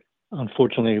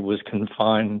unfortunately was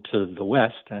confined to the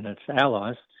West and its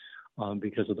allies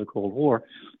because of the Cold War,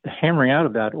 the hammering out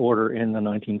of that order in the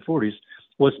 1940s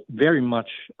was very much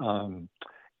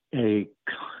a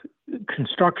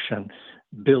construction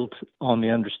built on the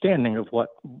understanding of what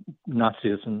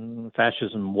Nazism,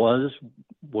 fascism was,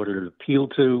 what it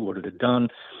appealed to, what it had done,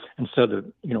 and so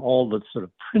all the sort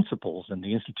of principles and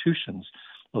the institutions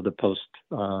of the post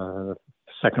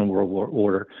Second World War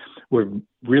order were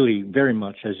really very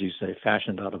much, as you say,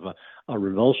 fashioned out of a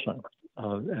revulsion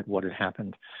at what had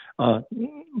happened.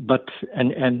 But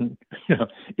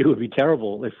it would be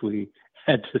terrible if we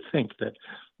had to think that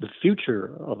the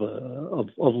future of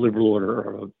liberal order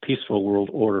or a peaceful world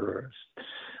order, or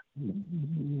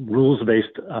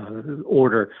rules-based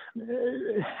order,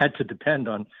 had to depend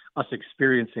on us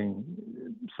experiencing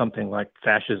something like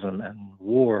fascism and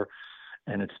war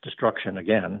and its destruction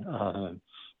again.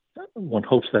 One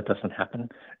hopes that doesn't happen,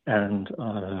 and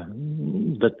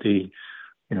that the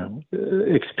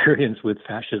experience with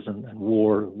fascism and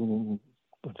war,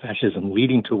 fascism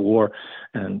leading to war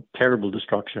and terrible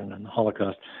destruction and the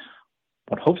Holocaust,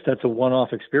 one hopes that's a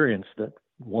one-off experience that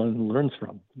one learns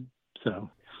from. So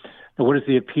what is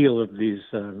the appeal of these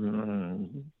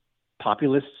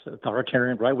populists,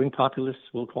 authoritarian right-wing populists,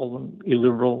 we'll call them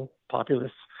illiberal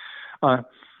populists? I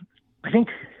think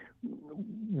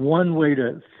one way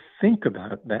to think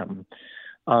about them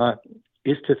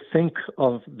is to think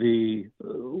of the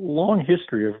long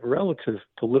history of relative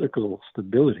political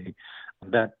stability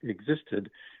that existed,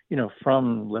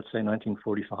 from, let's say,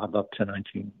 1945 up to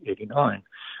 1989.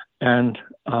 And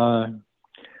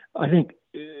I think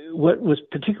what was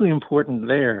particularly important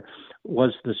there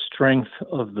was the strength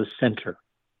of the center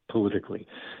politically,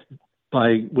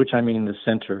 by which I mean the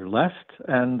center left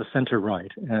and the center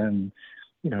right. And,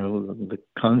 the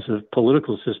kinds of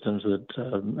political systems that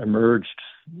emerged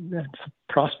and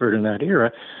prospered in that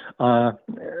era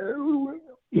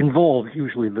involved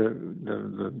usually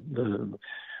the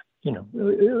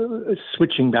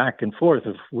switching back and forth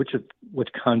of what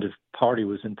kind of party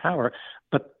was in power,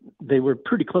 but they were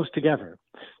pretty close together.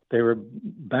 They were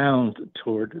bound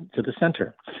to the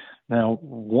center. Now,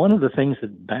 one of the things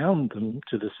that bound them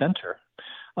to the center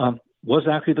was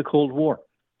actually the Cold War.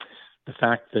 The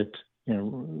fact that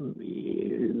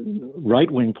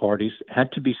right-wing parties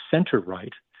had to be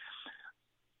center-right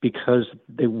because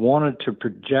they wanted to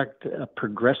project a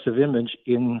progressive image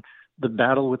in the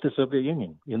battle with the Soviet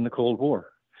Union in the Cold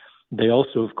War. They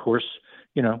also, of course,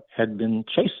 had been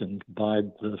chastened by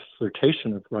the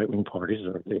flirtation of right-wing parties,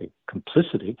 or the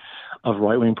complicity of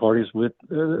right-wing parties with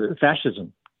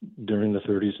fascism during the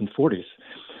 30s and 40s.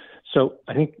 So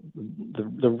I think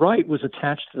the right was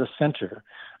attached to the center,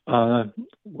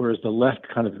 whereas the left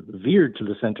kind of veered to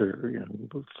the center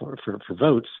for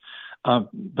votes.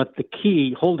 But the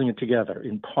key holding it together,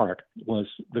 in part, was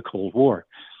the Cold War.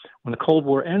 When the Cold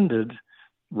War ended,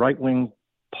 right-wing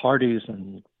parties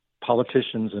and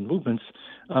politicians and movements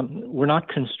were not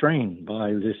constrained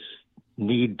by this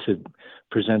need to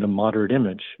present a moderate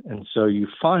image. And so you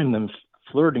find them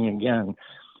flirting again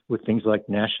with things like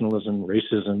nationalism,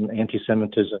 racism,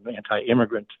 anti-Semitism,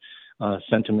 anti-immigrant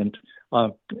sentiment,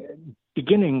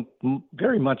 beginning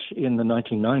very much in the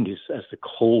 1990s as the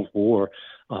Cold War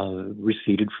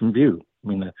receded from view. I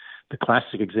mean, the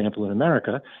classic example in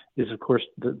America is, of course,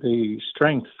 the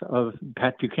strength of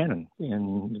Pat Buchanan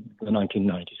in the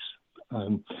 1990s.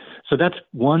 So that's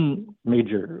one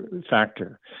major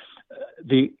factor.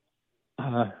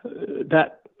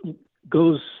 That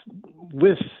goes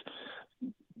with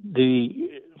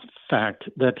the fact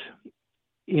that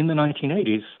in the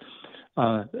 1980s,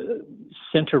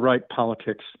 center-right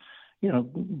politics,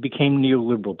 became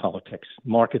neoliberal politics,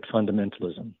 market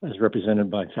fundamentalism, as represented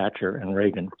by Thatcher and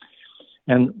Reagan.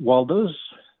 And while those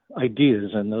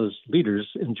ideas and those leaders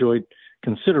enjoyed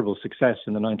considerable success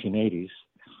in the 1980s,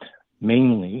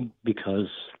 mainly because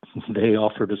they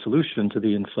offered a solution to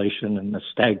the inflation and the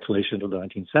stagflation of the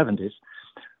 1970s,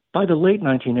 by the late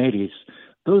 1980s,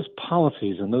 those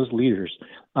policies and those leaders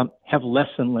have less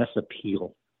and less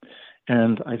appeal.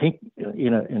 And I think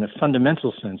in a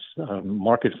fundamental sense,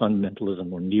 market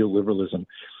fundamentalism or neoliberalism,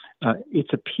 its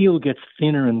appeal gets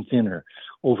thinner and thinner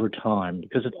over time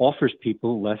because it offers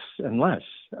people less and less.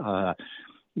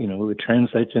 It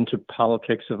translates into the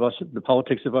politics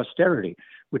of austerity,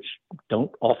 which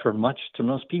don't offer much to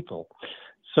most people.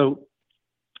 So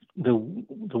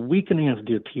the weakening of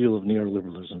the appeal of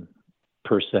neoliberalism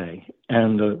per se,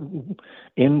 and the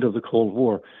end of the Cold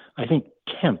War, I think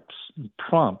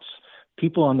prompts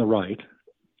people on the right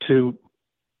to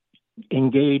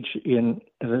engage in,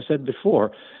 as I said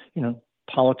before,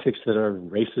 politics that are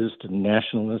racist and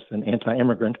nationalist and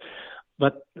anti-immigrant,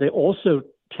 but they also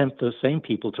tempt those same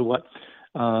people to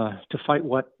fight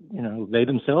what they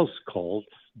themselves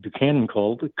Buchanan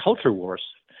called the culture wars,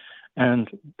 and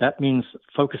that means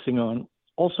focusing on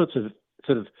all sorts of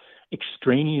sort of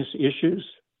extraneous issues,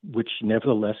 which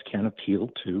nevertheless can appeal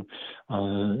to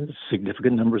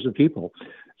significant numbers of people.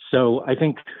 So I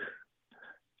think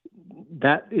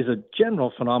that is a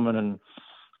general phenomenon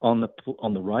on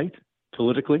the right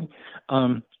politically,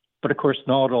 but of course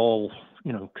not all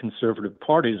conservative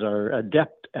parties are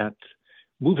adept at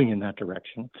moving in that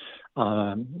direction.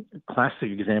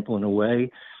 Classic example, in a way,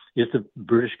 is the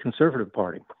British Conservative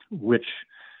Party, which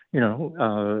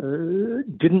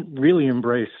didn't really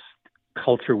embrace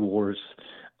culture wars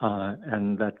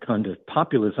and that kind of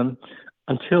populism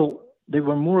until they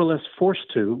were more or less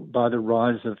forced to by the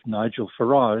rise of Nigel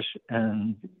Farage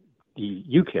and the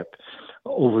UKIP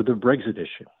over the Brexit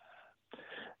issue.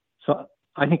 So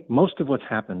I think most of what's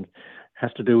happened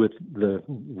has to do with the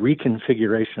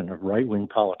reconfiguration of right-wing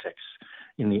politics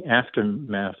in the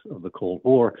aftermath of the Cold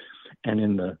War and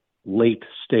in the late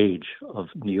stage of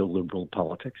neoliberal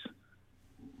politics.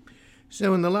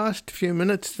 So in the last few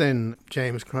minutes then,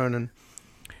 James Cronin,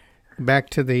 back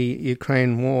to the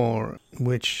Ukraine war,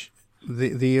 which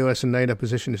the US and NATO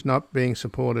position is not being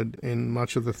supported in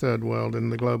much of the third world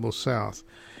in the global south.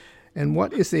 And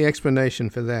what is the explanation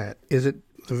for that? Is it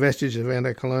the vestige of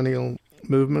anti-colonial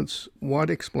movements? What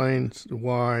explains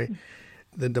why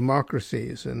the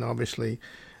democracies, and obviously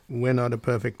we're not a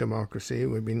perfect democracy.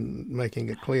 We've been making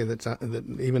it clear that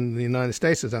even the United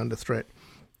States is under threat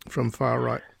from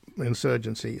far-right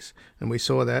insurgencies, and we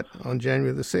saw that on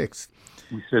January the 6th.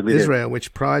 Israel,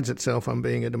 which prides itself on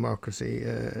being a democracy,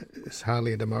 is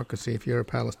hardly a democracy if you're a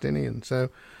Palestinian. So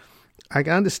I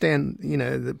understand,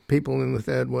 the people in the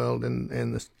Third World and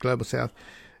the Global South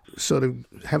sort of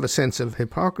have a sense of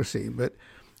hypocrisy, but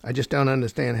I just don't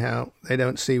understand how they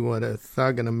don't see what a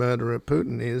thug and a murderer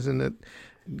Putin is, and that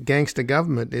gangster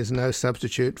government is no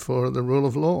substitute for the rule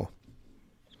of law.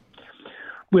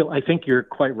 Well, I think you're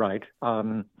quite right.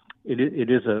 It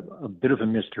is a bit of a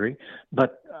mystery,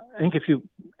 but I think if you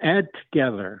add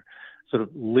together sort of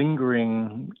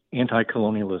lingering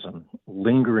anti-colonialism,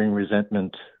 lingering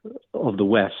resentment of the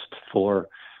West for,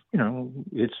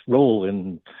 its role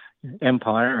in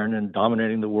empire and in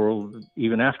dominating the world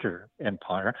even after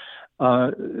empire,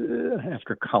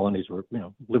 after colonies were,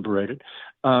 liberated.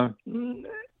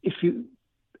 If you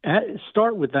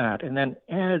start with that and then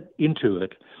add into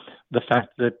it the fact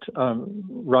that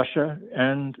Russia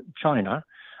and China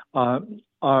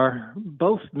are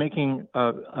both making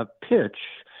a pitch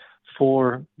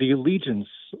for the allegiance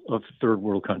of third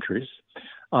world countries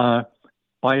by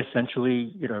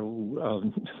essentially,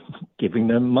 giving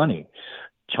them money.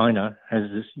 China has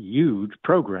this huge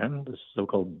program, this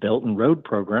so-called Belt and Road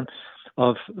program,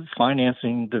 of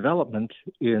financing development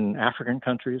in African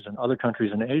countries and other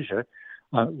countries in Asia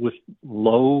with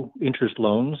low interest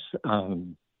loans,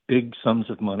 big sums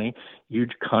of money,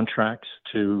 huge contracts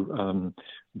to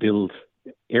build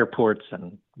airports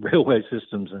and railway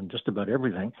systems and just about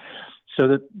everything, so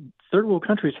that third world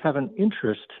countries have an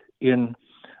interest in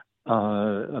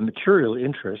a material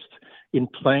interest in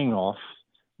playing off,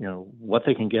 what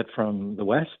they can get from the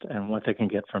West and what they can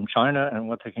get from China and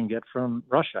what they can get from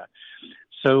Russia.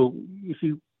 So if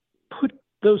you put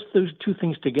those two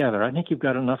things together, I think you've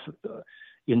got enough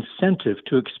incentive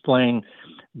to explain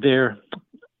their,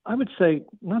 I would say,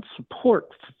 not support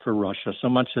for Russia so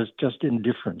much as just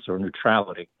indifference or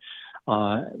neutrality.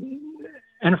 And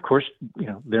of course,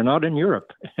 they're not in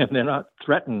Europe and they're not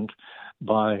threatened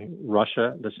by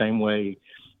Russia the same way,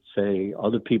 say,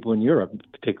 other people in Europe,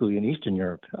 particularly in Eastern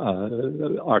Europe,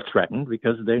 are threatened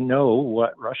because they know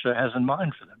what Russia has in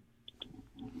mind for them.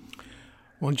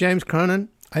 Well, James Cronin,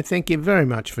 I thank you very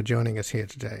much for joining us here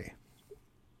today.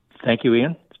 Thank you,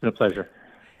 Ian. It's been a pleasure.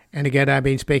 And again, I've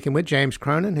been speaking with James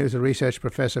Cronin, who's a research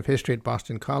professor of history at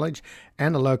Boston College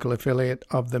and a local affiliate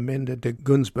of the Minda de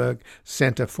Gunsberg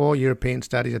Center for European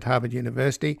Studies at Harvard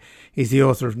University. He's the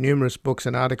author of numerous books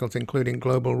and articles, including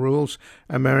Global Rules,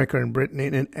 America and Britain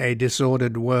in a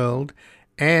Disordered World.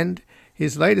 And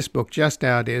his latest book, just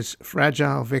out, is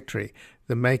Fragile Victory,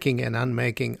 The Making and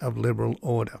Unmaking of Liberal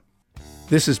Order.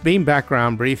 This has been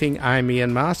Background Briefing. I'm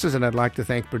Ian Masters, and I'd like to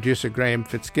thank producer Graham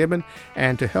Fitzgibbon.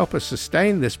 And to help us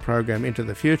sustain this program into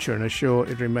the future and assure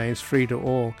it remains free to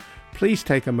all, please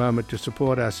take a moment to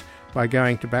support us by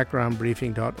going to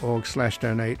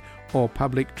backgroundbriefing.org/donate or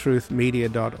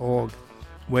publictruthmedia.org,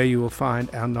 where you will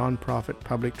find our non-profit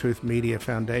Public Truth Media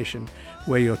Foundation,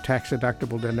 where your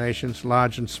tax-deductible donations,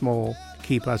 large and small,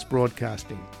 keep us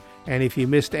broadcasting. And if you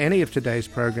missed any of today's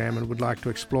program and would like to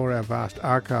explore our vast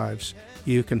archives,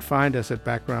 you can find us at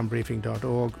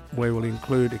backgroundbriefing.org, where we'll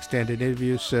include extended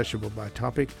interviews searchable by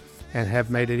topic and have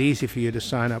made it easy for you to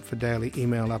sign up for daily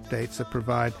email updates that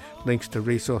provide links to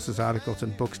resources, articles,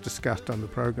 and books discussed on the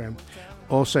program.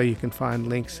 Also, you can find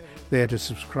links there to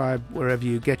subscribe wherever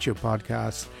you get your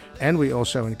podcasts, and we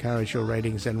also encourage your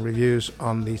ratings and reviews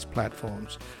on these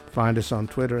platforms. Find us on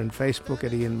Twitter and Facebook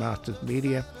at Ian Masters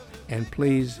Media. And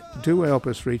please do help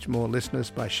us reach more listeners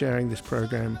by sharing this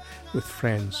program with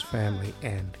friends, family,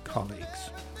 and colleagues.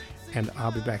 And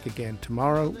I'll be back again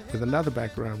tomorrow with another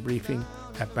Background Briefing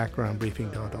at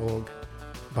backgroundbriefing.org.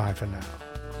 Bye for now.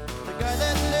 The guy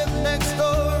that lived next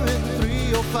door in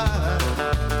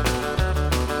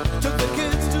 305 took the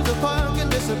kids to the park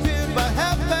and disappeared by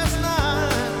 9:30.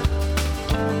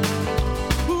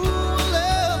 Who will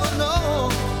ever know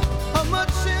how much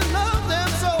she loved them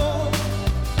so?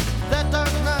 That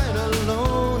dark night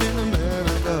alone in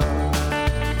America.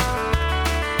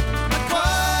 A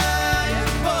quiet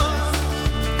voice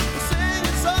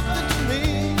singing something to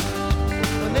me,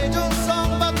 an angel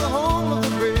song about the home of the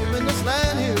brave in this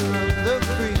land here of the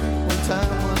free. One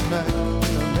time, one night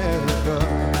in America.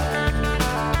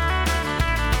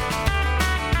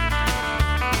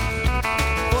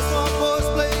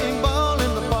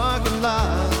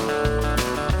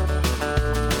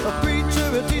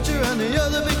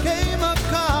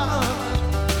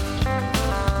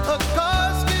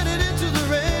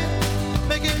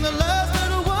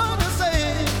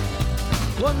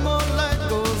 One more light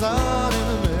goes out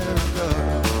in the